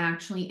not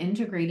actually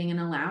integrating and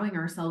allowing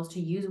ourselves to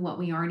use what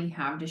we already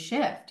have to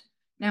shift.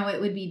 Now, it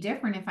would be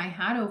different if I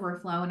had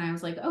overflow and I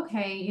was like,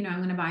 okay, I'm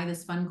going to buy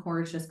this fun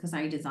course just because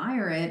I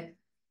desire it.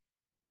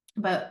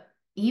 But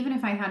even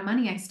if I had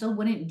money, I still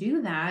wouldn't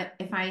do that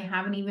if I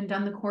haven't even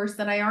done the course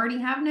that I already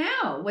have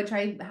now, which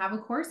I have a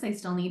course I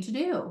still need to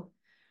do.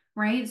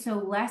 Right? So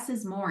less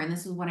is more. And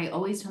this is what I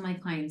always tell my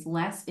clients,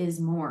 less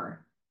is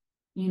more.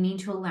 You need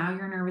to allow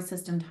your nervous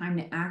system time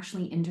to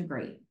actually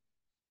integrate.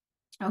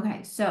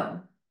 Okay, so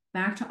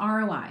back to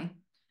ROI.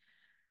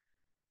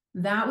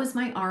 That was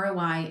my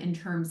ROI in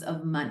terms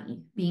of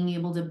money, being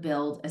able to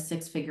build a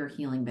six-figure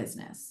healing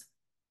business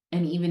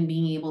and even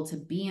being able to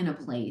be in a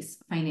place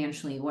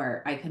financially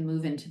where I could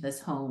move into this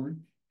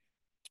home,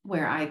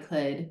 where I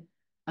could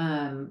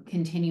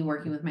continue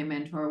working with my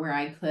mentor, where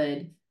I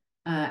could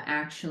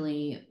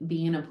actually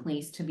be in a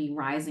place to be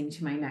rising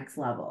to my next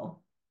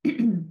level.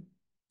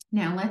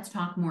 Now, let's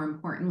talk more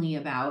importantly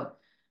about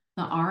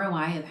the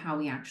ROI of how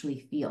we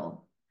actually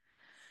feel.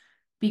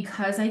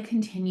 Because I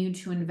continued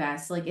to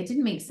invest, like it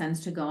didn't make sense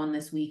to go on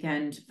this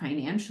weekend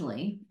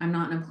financially. I'm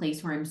not in a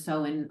place where I'm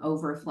so in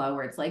overflow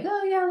where it's like,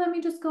 oh yeah, let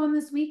me just go on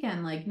this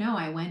weekend. Like, no,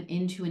 I went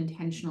into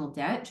intentional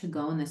debt to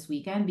go on this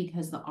weekend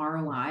because the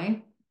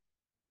ROI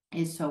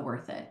is so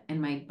worth it. And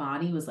my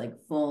body was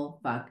like, full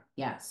fuck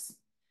yes.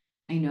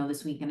 I know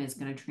this weekend is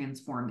going to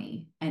transform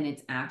me and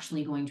it's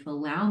actually going to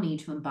allow me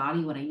to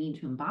embody what I need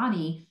to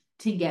embody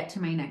to get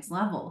to my next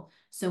level.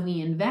 So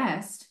we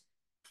invest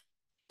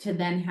to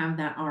then have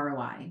that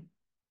ROI.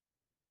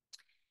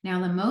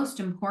 Now, the most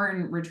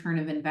important return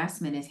of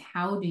investment is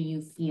how do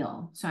you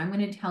feel? So I'm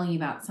going to tell you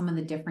about some of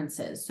the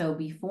differences. So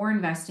before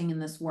investing in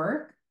this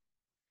work,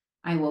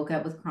 I woke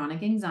up with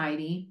chronic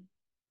anxiety.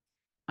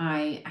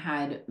 I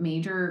had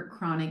major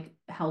chronic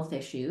health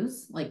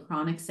issues like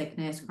chronic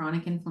sickness,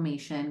 chronic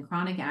inflammation,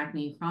 chronic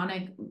acne,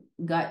 chronic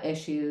gut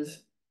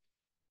issues.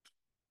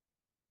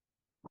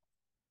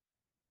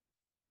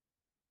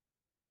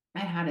 I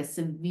had a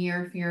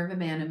severe fear of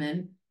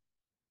abandonment.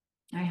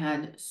 I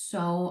had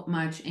so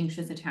much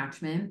anxious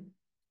attachment.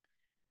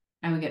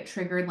 I would get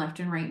triggered left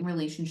and right in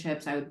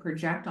relationships. I would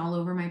project all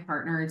over my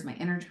partners. My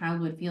inner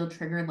child would feel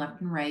triggered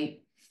left and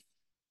right.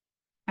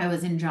 I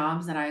was in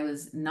jobs that I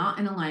was not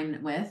in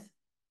alignment with.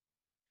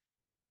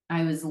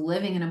 I was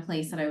living in a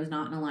place that I was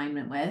not in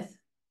alignment with.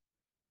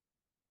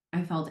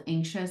 I felt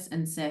anxious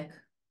and sick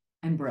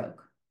and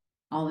broke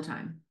all the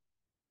time.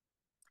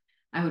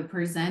 I would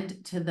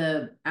present to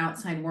the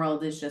outside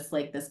world as just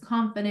like this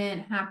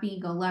confident, happy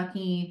go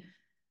lucky,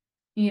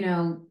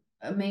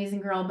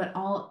 amazing girl. But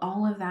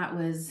all of that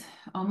was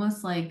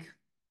almost like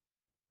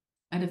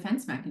a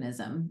defense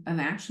mechanism of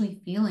actually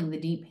feeling the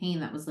deep pain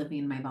that was living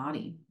in my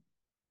body.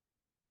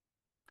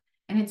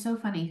 And it's so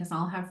funny because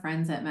I'll have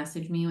friends that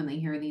message me when they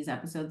hear these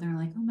episodes. They're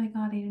like, oh my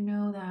God, I didn't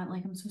know that.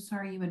 Like, I'm so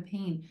sorry you had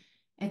pain.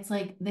 It's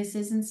like, this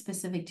isn't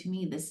specific to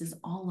me. This is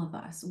all of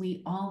us.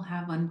 We all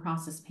have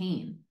unprocessed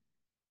pain.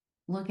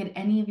 Look at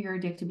any of your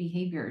addictive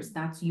behaviors.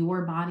 That's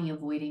your body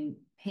avoiding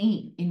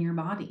pain in your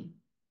body.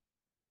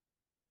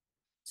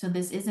 So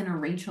this isn't a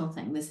Rachel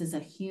thing. This is a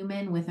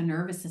human with a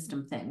nervous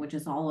system thing, which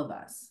is all of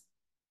us.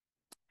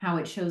 How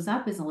it shows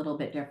up is a little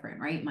bit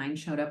different, right? Mine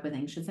showed up with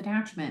anxious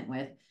attachment,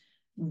 with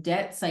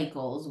debt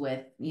cycles,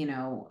 with,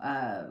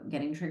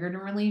 getting triggered in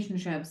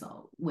relationships,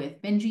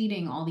 with binge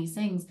eating, all these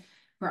things.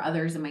 For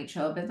others, it might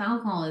show up as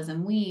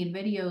alcoholism, weed,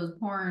 videos,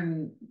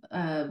 porn,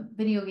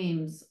 video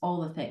games,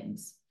 all the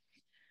things.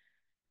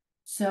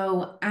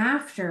 So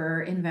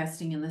after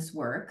investing in this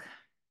work,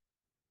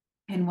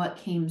 and what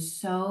came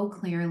so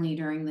clearly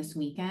during this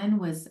weekend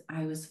was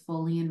I was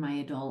fully in my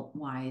adult,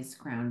 wise,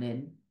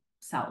 grounded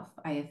self.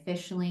 I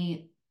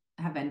officially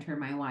have entered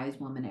my wise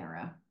woman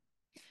era.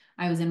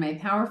 I was in my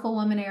powerful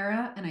woman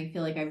era, and I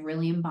feel like I've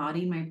really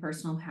embodied my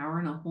personal power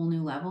on a whole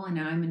new level. And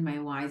now I'm in my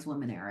wise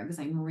woman era because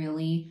I'm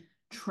really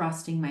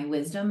trusting my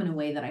wisdom in a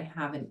way that I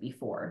haven't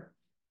before.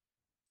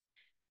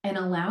 And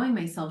allowing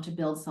myself to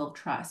build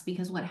self-trust,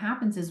 because what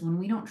happens is when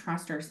we don't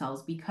trust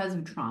ourselves because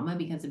of trauma,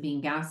 because of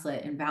being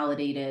gaslit and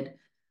validated,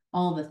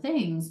 all the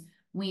things,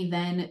 we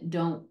then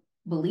don't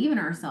believe in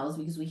ourselves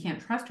because we can't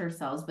trust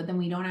ourselves, but then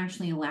we don't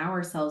actually allow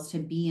ourselves to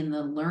be in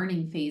the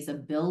learning phase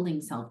of building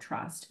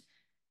self-trust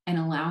and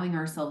allowing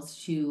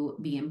ourselves to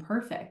be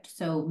imperfect.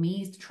 So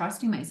me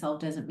trusting myself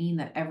doesn't mean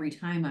that every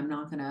time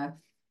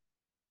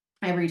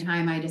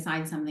I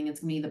decide something,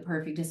 it's gonna be the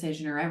perfect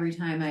decision, or every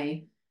time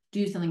I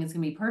do something, it's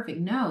gonna be perfect.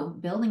 No,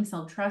 building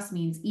self-trust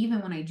means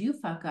even when I do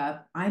fuck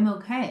up, I'm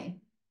okay.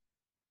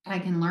 I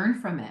can learn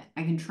from it.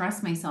 I can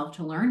trust myself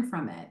to learn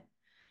from it.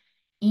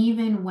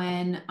 Even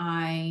when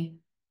I,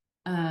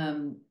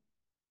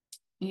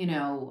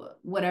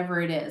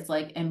 whatever it is,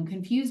 like am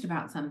confused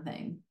about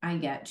something, I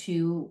get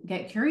to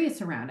get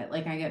curious around it.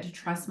 Like I get to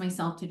trust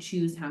myself to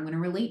choose how I'm going to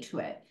relate to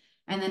it.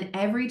 And then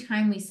every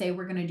time we say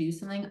we're going to do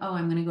something, oh,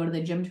 I'm going to go to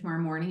the gym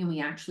tomorrow morning, and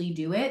we actually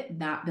do it,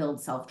 that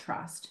builds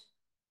self-trust.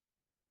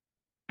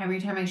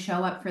 Every time I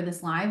show up for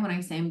this live, when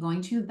I say I'm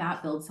going to,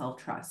 that builds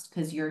self-trust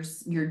because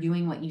you're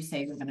doing what you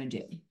say you're going to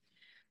do.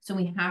 So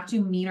we have to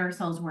meet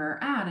ourselves where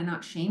we're at and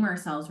not shame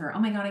ourselves or, oh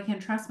my God, I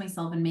can't trust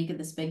myself and make it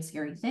this big,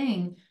 scary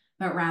thing.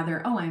 but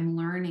rather, oh, I'm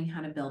learning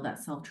how to build that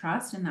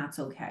self-trust, and that's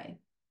okay.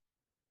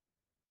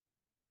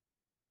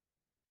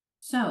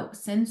 So,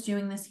 since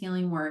doing this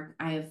healing work,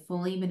 I have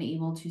fully been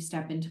able to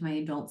step into my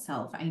adult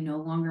self. I no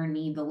longer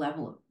need the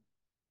level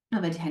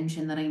of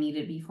attention that I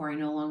needed before. I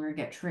no longer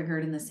get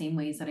triggered in the same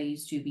ways that I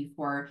used to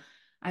before.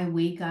 I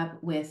wake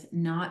up with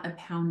not a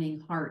pounding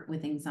heart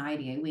with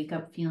anxiety. I wake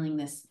up feeling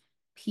this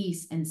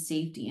peace and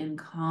safety and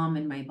calm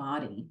in my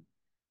body.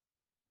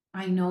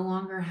 I no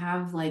longer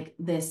have like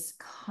this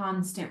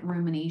constant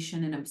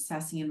rumination and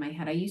obsessing in my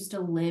head. I used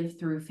to live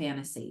through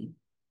fantasy.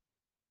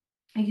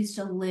 I used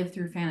to live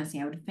through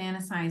fantasy. I would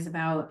fantasize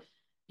about,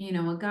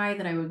 a guy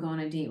that I would go on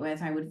a date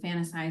with. I would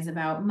fantasize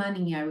about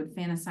money. I would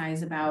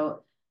fantasize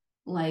about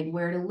like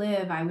where to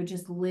live. I would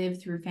just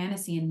live through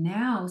fantasy. And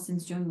now,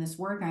 since doing this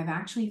work, I've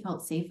actually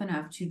felt safe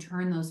enough to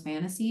turn those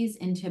fantasies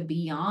into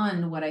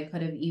beyond what I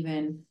could have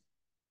even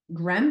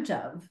dreamt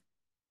of.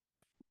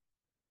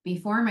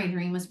 Before, my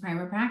dream was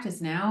private practice.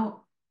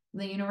 Now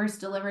the universe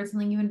delivered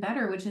something even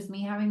better, which is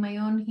me having my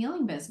own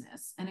healing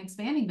business and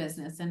expanding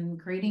business and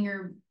creating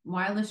your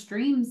wildest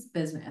dreams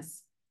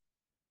business.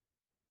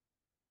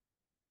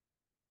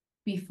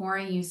 Before,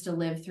 I used to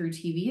live through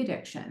TV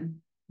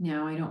addiction.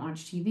 Now I don't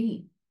watch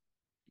TV.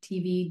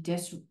 TV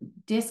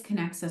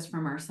disconnects us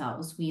from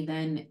ourselves. We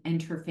then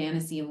enter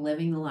fantasy of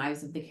living the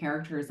lives of the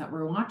characters that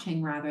we're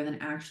watching rather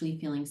than actually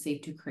feeling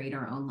safe to create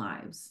our own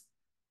lives.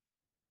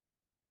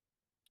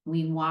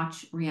 We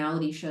watch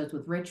reality shows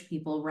with rich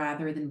people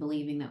rather than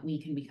believing that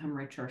we can become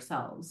rich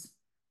ourselves.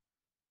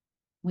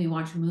 We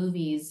watch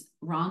movies,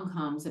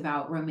 rom-coms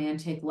about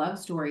romantic love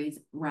stories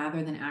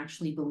rather than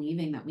actually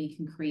believing that we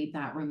can create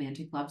that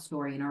romantic love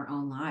story in our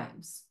own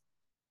lives.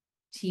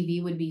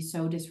 TV would be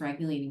so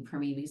dysregulating for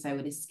me because I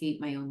would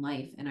escape my own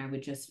life and I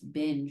would just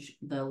binge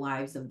the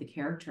lives of the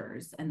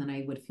characters. And then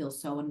I would feel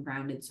so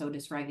ungrounded, so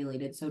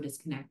dysregulated, so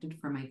disconnected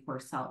from my core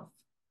self.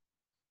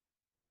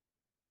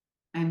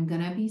 I'm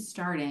gonna be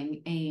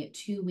starting a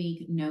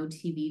 2-week no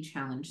TV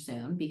challenge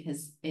soon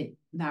because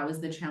that was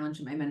the challenge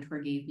that my mentor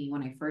gave me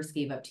when I first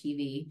gave up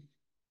TV.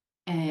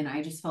 And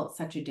I just felt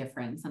such a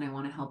difference. And I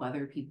want to help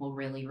other people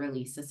really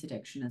release this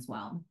addiction as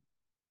well.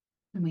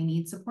 And we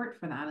need support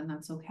for that, and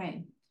that's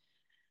okay.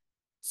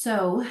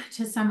 So,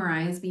 to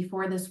summarize,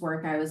 before this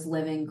work, I was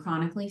living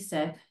chronically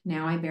sick.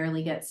 Now I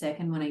barely get sick,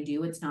 and when I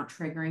do, it's not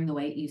triggering the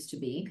way it used to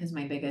be because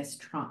my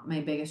biggest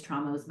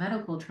trauma was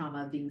medical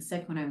trauma of being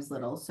sick when I was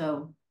little.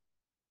 So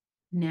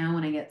now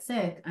when I get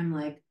sick, I'm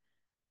like,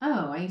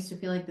 oh, I used to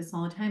feel like this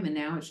all the time, and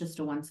now it's just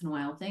a once in a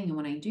while thing. And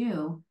when I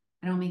do,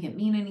 I don't make it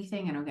mean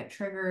anything. I don't get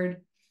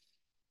triggered.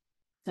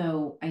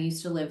 So I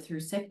used to live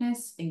through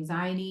sickness,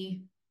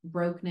 anxiety,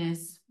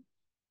 brokenness,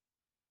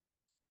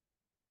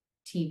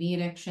 TV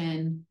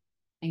addiction,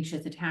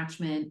 anxious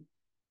attachment.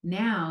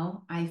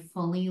 Now I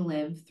fully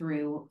live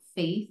through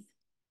faith,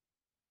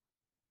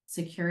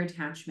 secure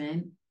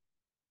attachment,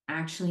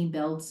 actually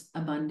builds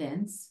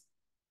abundance,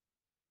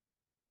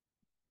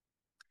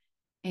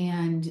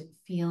 and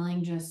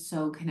feeling just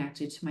so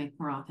connected to my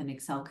core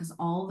authentic self. Because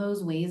all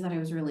those ways that I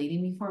was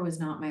relating before was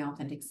not my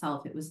authentic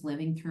self. It was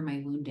living through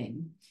my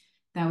wounding.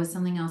 That was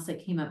something else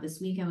that came up this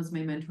weekend. Was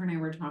my mentor and I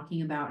were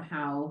talking about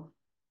how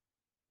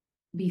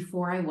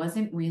before I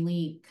wasn't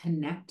really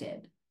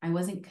connected. I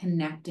wasn't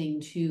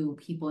connecting to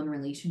people in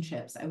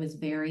relationships. I was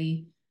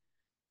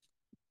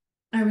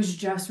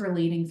just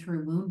relating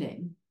through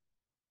wounding,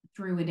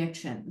 through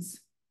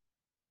addictions,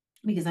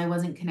 because I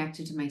wasn't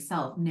connected to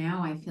myself.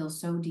 Now I feel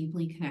so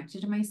deeply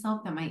connected to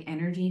myself that my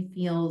energy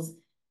feels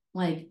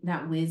like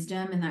that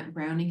wisdom and that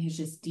grounding has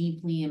just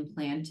deeply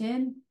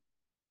implanted.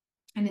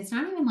 And it's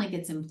not even like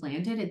it's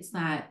implanted, it's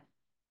that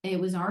it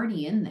was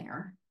already in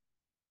there,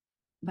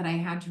 but I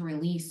had to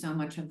release so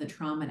much of the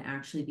trauma and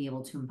actually be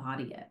able to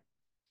embody it.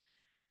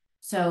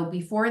 So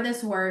before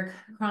this work,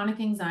 chronic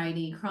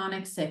anxiety,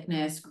 chronic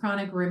sickness,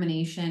 chronic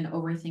rumination,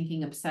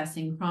 overthinking,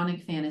 obsessing,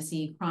 chronic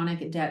fantasy,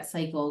 chronic debt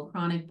cycle,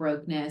 chronic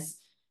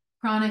brokenness,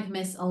 chronic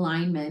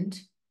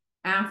misalignment.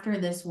 After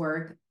this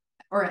work,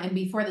 and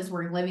before this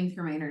work, living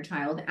through my inner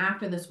child.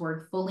 After this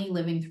work, fully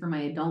living through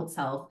my adult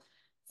self,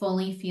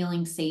 fully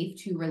feeling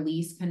safe to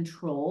release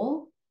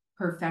control,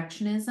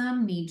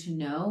 perfectionism, need to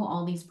know,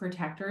 all these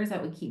protectors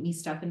that would keep me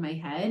stuck in my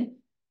head.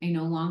 I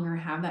no longer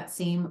have that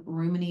same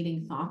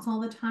ruminating thoughts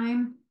all the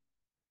time.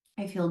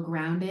 I feel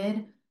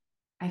grounded.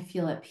 I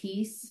feel at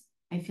peace.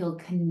 I feel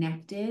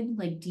connected,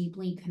 like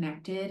deeply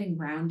connected and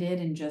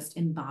grounded and just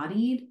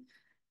embodied.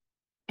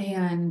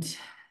 And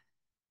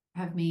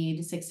have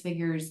made 6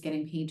 figures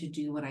getting paid to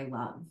do what I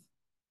love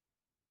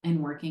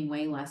and working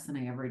way less than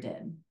I ever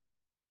did.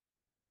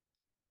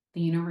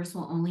 The universe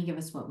will only give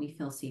us what we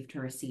feel safe to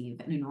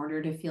receive. And in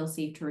order to feel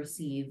safe to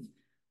receive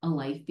a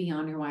life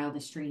beyond your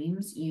wildest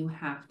dreams, you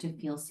have to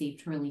feel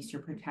safe to release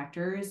your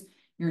protectors,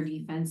 your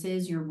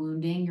defenses, your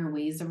wounding, your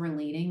ways of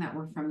relating that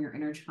were from your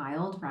inner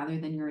child rather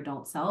than your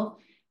adult self.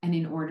 And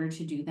in order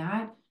to do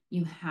that,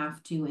 you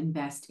have to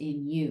invest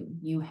in you.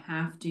 You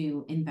have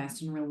to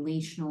invest in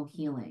relational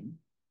healing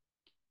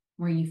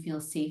where you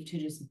feel safe to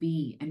just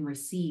be and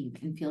receive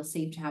and feel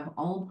safe to have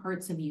all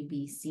parts of you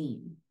be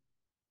seen.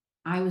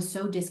 I was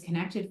so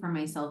disconnected from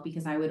myself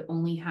because I would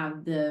only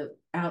have the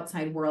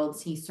outside world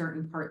see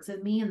certain parts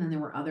of me. And then there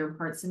were other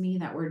parts of me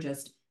that were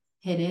just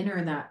hidden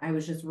or that I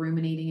was just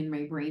ruminating in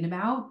my brain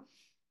about.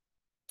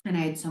 And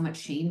I had so much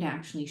shame to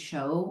actually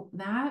show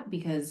that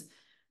because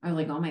I was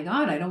like, oh my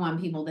God, I don't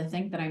want people to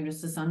think that I'm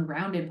just this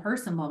ungrounded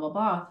person, blah, blah,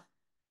 blah.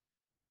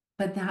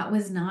 But that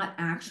was not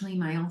actually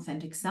my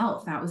authentic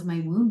self. That was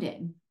my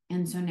wounding.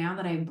 And so now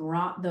that I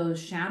brought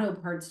those shadow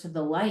parts to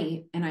the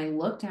light and I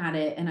looked at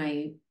it and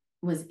I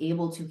was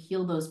able to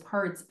heal those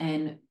parts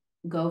and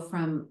go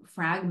from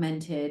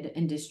fragmented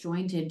and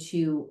disjointed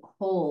to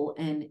whole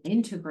and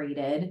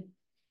integrated,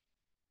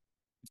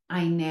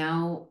 I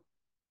now,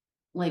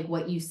 like,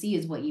 what you see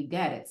is what you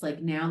get. It's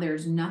like now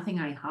there's nothing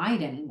I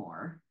hide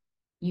anymore.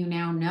 You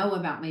now know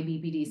about my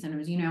BPD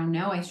symptoms. You now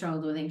know I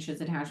struggled with anxious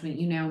attachment.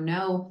 You now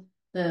know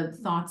the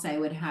thoughts I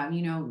would have.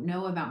 You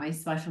know about my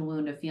special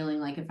wound of feeling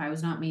like if I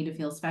was not made to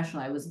feel special,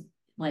 I was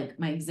like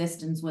my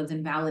existence was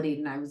invalidated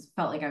and I was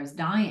felt like I was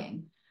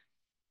dying,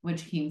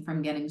 which came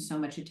from getting so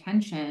much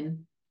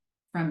attention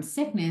from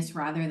sickness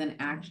rather than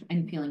act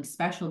and feeling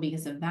special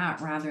because of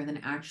that rather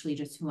than actually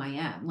just who I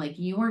am. Like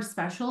you are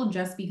special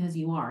just because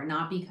you are,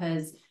 not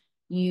because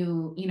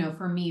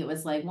for me it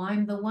was like, well,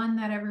 I'm the one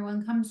that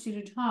everyone comes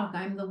to talk.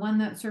 I'm the one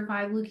that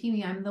survived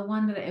leukemia. I'm the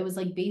one that it was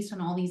like based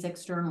on all these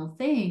external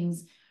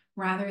things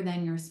rather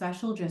than you're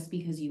special just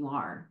because you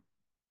are.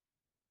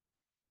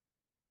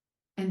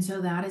 And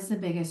so that is the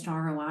biggest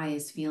ROI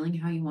is feeling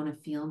how you want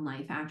to feel in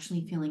life,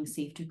 actually feeling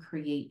safe to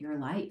create your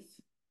life.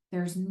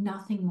 There's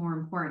nothing more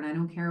important. I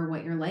don't care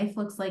what your life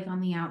looks like on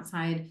the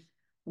outside,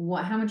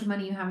 how much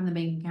money you have in the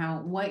bank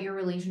account, what your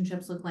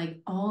relationships look like.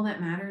 All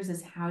that matters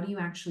is how do you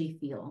actually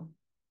feel?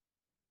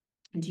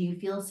 Do you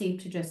feel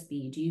safe to just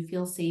be? Do you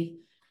feel safe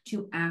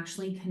to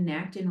actually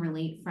connect and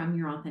relate from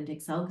your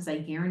authentic self? Because I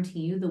guarantee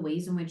you the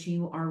ways in which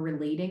you are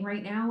relating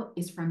right now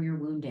is from your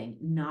wounding,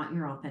 not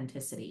your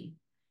authenticity.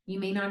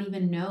 You may not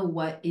even know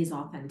what is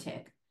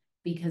authentic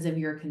because of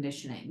your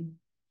conditioning,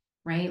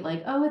 right?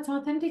 Like, oh, it's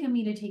authentic of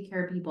me to take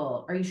care of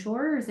people. Are you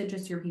sure? Or is it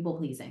just your people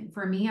pleasing?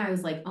 For me, I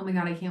was like, oh my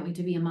God, I can't wait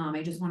to be a mom.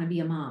 I just want to be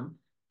a mom.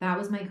 That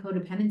was my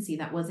codependency.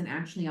 That wasn't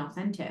actually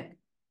authentic.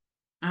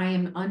 I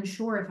am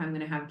unsure if I'm going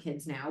to have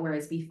kids now,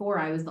 whereas before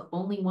I was the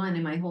only one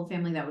in my whole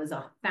family that was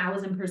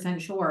 1,000%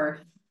 sure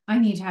I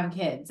need to have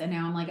kids. And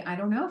now I'm like, I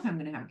don't know if I'm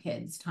going to have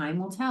kids. Time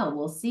will tell.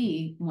 We'll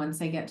see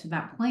once I get to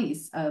that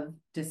place of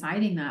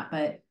deciding that.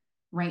 But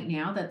right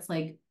now, that's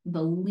like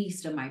the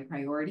least of my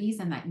priorities.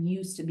 And that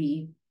used to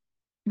be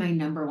my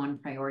number one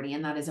priority.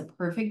 And that is a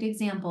perfect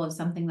example of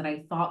something that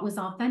I thought was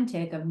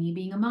authentic of me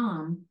being a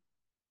mom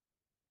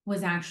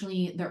was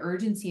actually the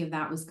urgency of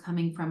that was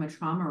coming from a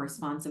trauma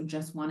response of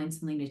just wanting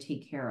something to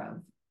take care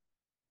of,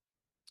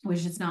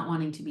 was just not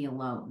wanting to be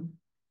alone.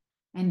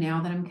 And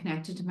now that I'm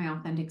connected to my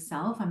authentic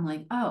self, I'm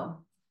like, oh,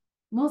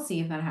 we'll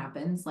see if that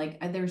happens. Like,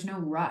 there's no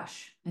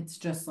rush. It's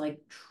just like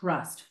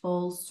trust,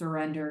 full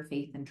surrender,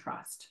 faith, and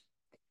trust.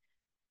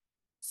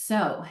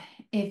 So,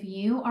 if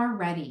you are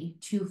ready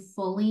to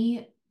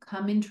fully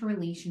come into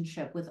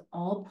relationship with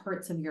all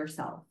parts of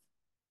yourself,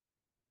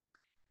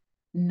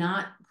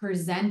 not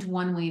present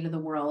one way to the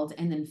world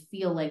and then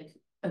feel like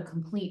a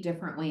complete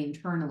different way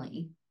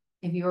internally.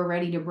 If you are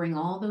ready to bring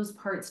all those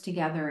parts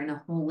together in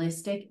a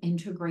holistic,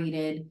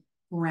 integrated,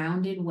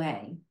 grounded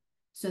way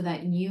so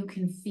that you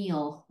can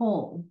feel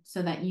whole,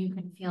 so that you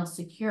can feel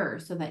secure,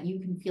 so that you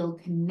can feel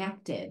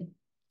connected,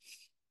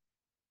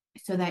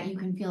 so that you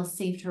can feel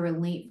safe to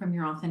relate from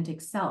your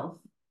authentic self,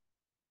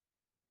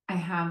 I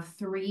have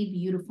 3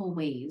 beautiful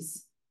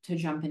ways to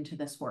jump into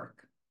this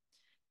work.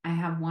 I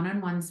have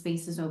one-on-one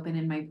spaces open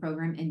in my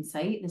program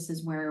Insight. This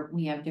is where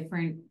we have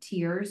different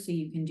tiers. So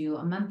you can do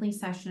a monthly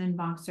session in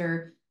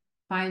Voxer,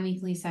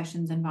 bi-weekly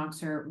sessions in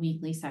Voxer,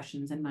 weekly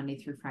sessions and Monday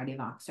through Friday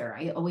Voxer.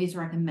 I always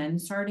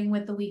recommend starting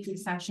with the weekly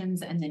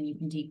sessions and then you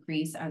can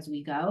decrease as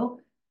we go.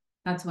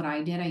 That's what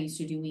I did. I used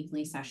to do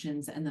weekly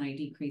sessions and then I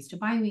decreased to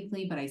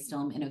bi-weekly, but I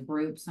still am in a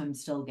group. So I'm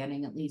still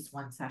getting at least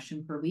 1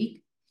 session per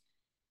week.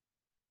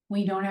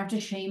 We don't have to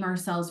shame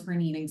ourselves for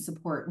needing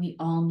support. We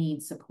all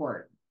need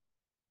support.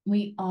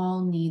 We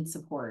all need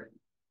support.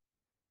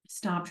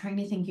 Stop trying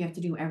to think you have to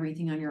do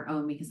everything on your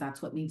own because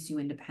that's what makes you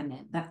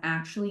independent. That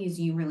actually is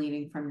you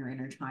relating from your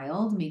inner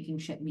child, making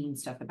shit mean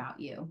stuff about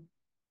you.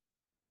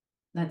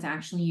 That's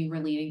actually you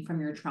relating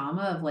from your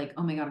trauma of like,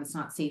 oh my God, it's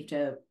not safe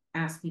to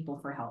ask people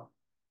for help.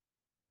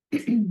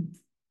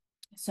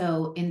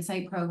 So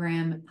Insight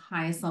program,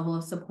 highest level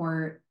of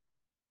support.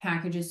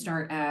 Packages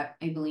start at,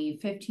 I believe,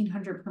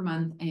 $1,500 per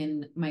month,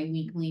 and my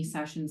weekly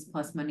sessions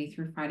plus Monday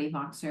through Friday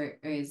Voxer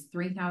is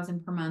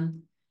 $3,000 per month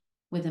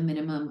with a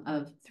minimum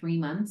of 3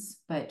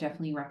 months, but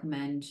definitely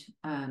recommend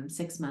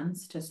 6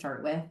 months to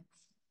start with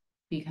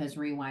because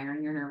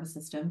rewiring your nervous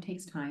system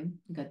takes time.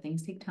 Good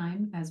things take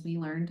time, as we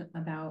learned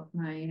about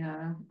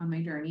on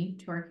my journey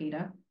to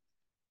Arcata.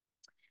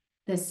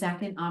 The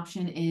second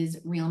option is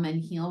Real Men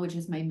Heal, which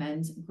is my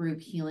men's group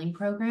healing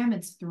program.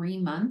 It's 3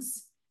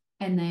 months.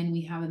 And then we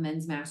have a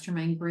men's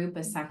mastermind group,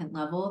 a second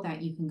level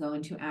that you can go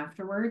into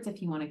afterwards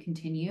if you want to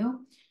continue.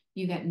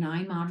 You get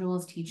 9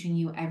 modules teaching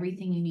you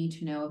everything you need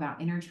to know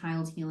about inner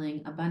child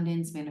healing,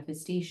 abundance,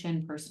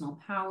 manifestation, personal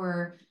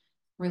power,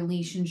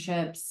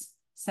 relationships,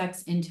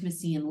 sex,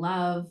 intimacy, and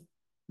love,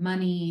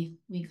 money.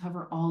 We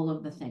cover all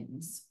of the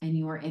things. And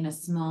you are in a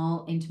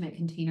small, intimate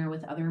container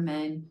with other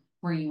men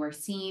where you are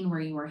seen, where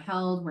you are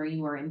held, where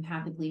you are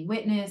empathically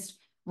witnessed,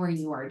 where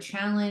you are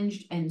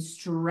challenged and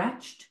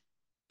stretched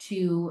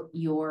to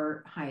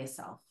your highest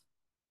self.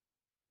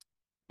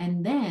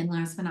 And then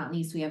last but not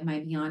least, we have my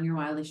Beyond Your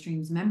Wildest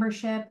Dreams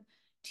membership.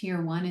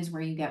 Tier 1 is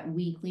where you get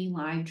weekly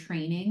live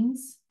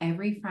trainings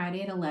every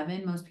Friday at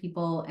 11. Most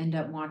people end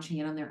up watching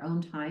it on their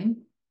own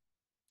time.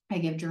 I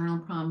give journal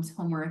prompts,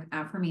 homework,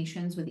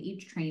 affirmations with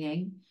each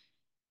training,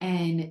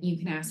 and you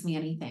can ask me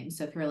anything.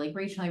 So if you're like,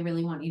 Rachel, I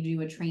really want you to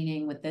do a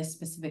training with this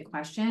specific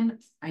question,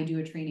 I do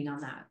a training on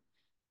that.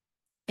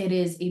 It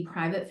is a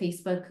private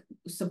Facebook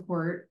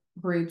support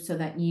group so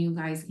that you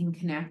guys can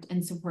connect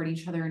and support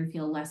each other and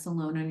feel less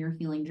alone on your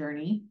healing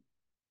journey.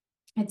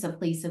 It's a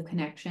place of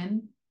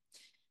connection.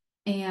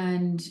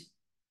 And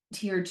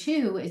tier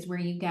 2 is where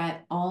you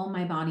get all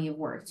my body of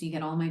work. So you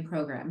get all my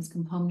programs,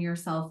 Component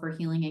Yourself for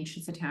Healing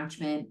Anxious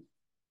Attachment.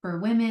 For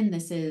women,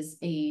 this is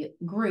a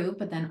group,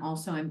 but then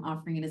also I'm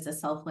offering it as a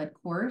self-led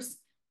course.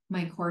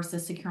 My course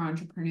is Secure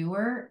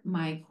Entrepreneur,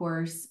 my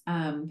course,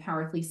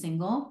 Powerfully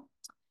Single,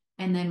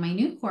 and then my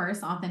new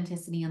course,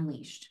 Authenticity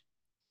Unleashed.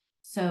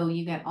 So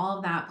you get all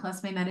of that,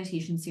 plus my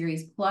meditation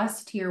series,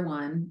 plus tier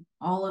 1,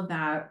 all of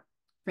that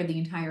for the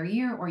entire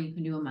year, or you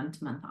can do a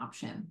month-to-month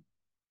option.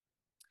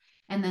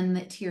 And then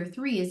the tier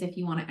 3 is if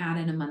you want to add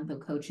in a month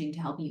of coaching to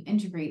help you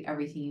integrate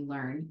everything you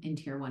learn in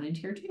tier 1 and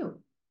tier 2.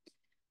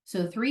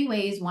 So 3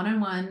 ways,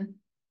 one-on-one,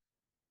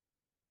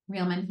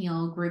 Real Men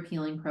Heal group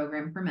healing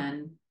program for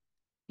men,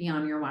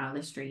 Beyond Your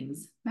Wildest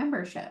Dreams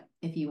membership,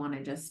 if you want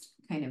to just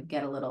kind of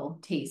get a little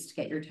taste,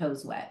 get your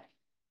toes wet.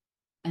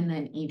 And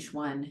then each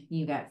one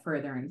you get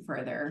further and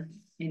further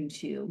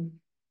into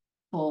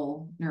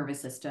full nervous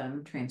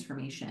system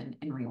transformation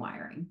and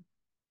rewiring.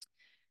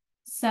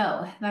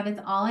 So that is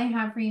all I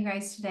have for you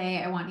guys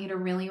today. I want you to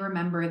really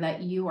remember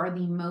that you are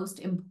the most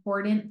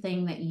important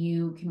thing that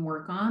you can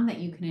work on, that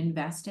you can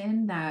invest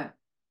in, that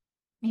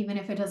even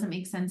if it doesn't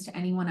make sense to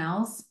anyone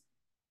else,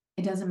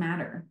 it doesn't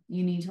matter.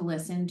 You need to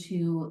listen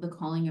to the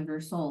calling of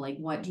your soul. Like,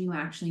 what do you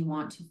actually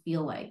want to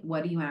feel like?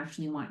 What do you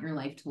actually want your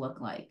life to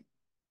look like?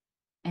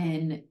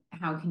 And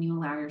how can you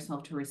allow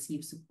yourself to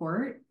receive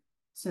support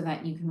so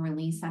that you can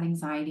release that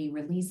anxiety,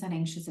 release that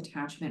anxious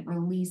attachment,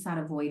 release that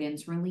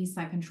avoidance, release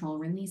that control,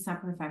 release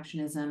that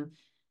perfectionism,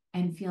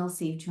 and feel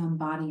safe to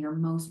embody your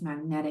most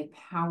magnetic,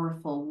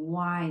 powerful,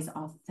 wise,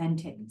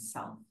 authentic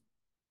self.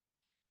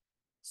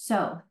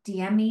 So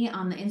DM me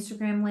on the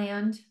Instagram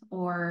land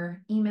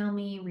or email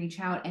me, reach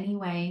out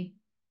anyway.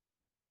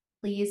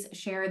 Please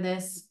share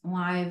this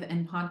live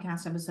and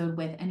podcast episode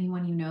with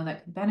anyone you know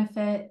that could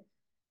benefit.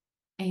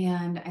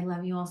 And I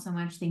love you all so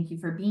much. Thank you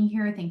for being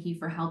here. Thank you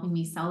for helping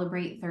me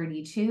celebrate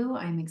 32.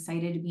 I'm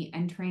excited to be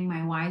entering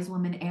my wise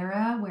woman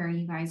era where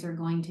you guys are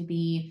going to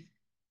be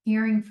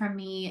hearing from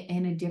me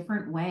in a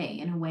different way,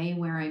 in a way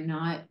where I'm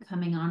not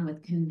coming on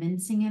with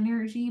convincing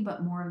energy,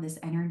 but more of this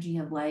energy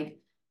of like,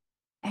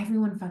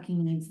 everyone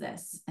fucking needs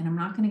this. And I'm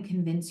not going to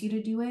convince you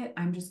to do it.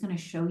 I'm just going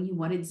to show you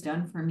what it's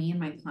done for me and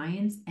my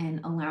clients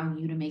and allow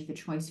you to make the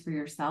choice for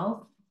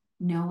yourself,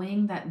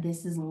 knowing that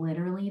this is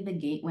literally the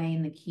gateway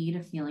and the key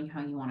to feeling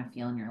how you want to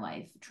feel in your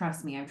life.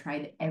 Trust me, I've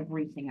tried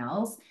everything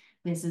else.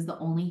 This is the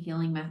only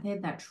healing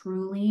method that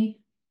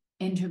truly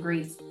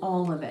integrates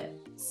all of it.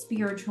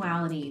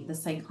 Spirituality, the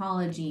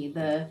psychology,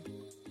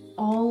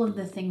 all of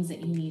the things that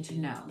you need to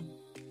know.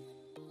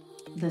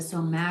 The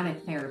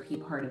somatic therapy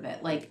part of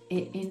it, like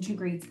it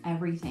integrates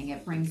everything.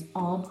 It brings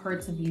all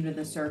parts of you to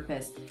the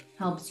surface,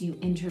 helps you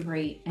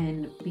integrate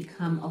and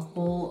become a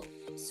whole,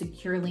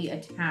 securely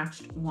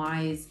attached,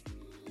 wise,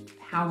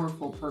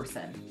 powerful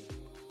person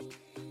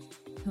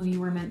who you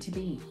were meant to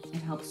be.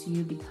 It helps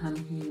you become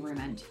who you were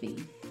meant to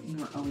be. You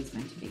were always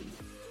meant to be.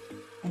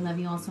 I love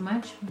you all so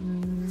much.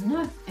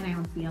 And I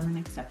will see you on the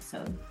next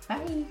episode.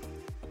 Bye.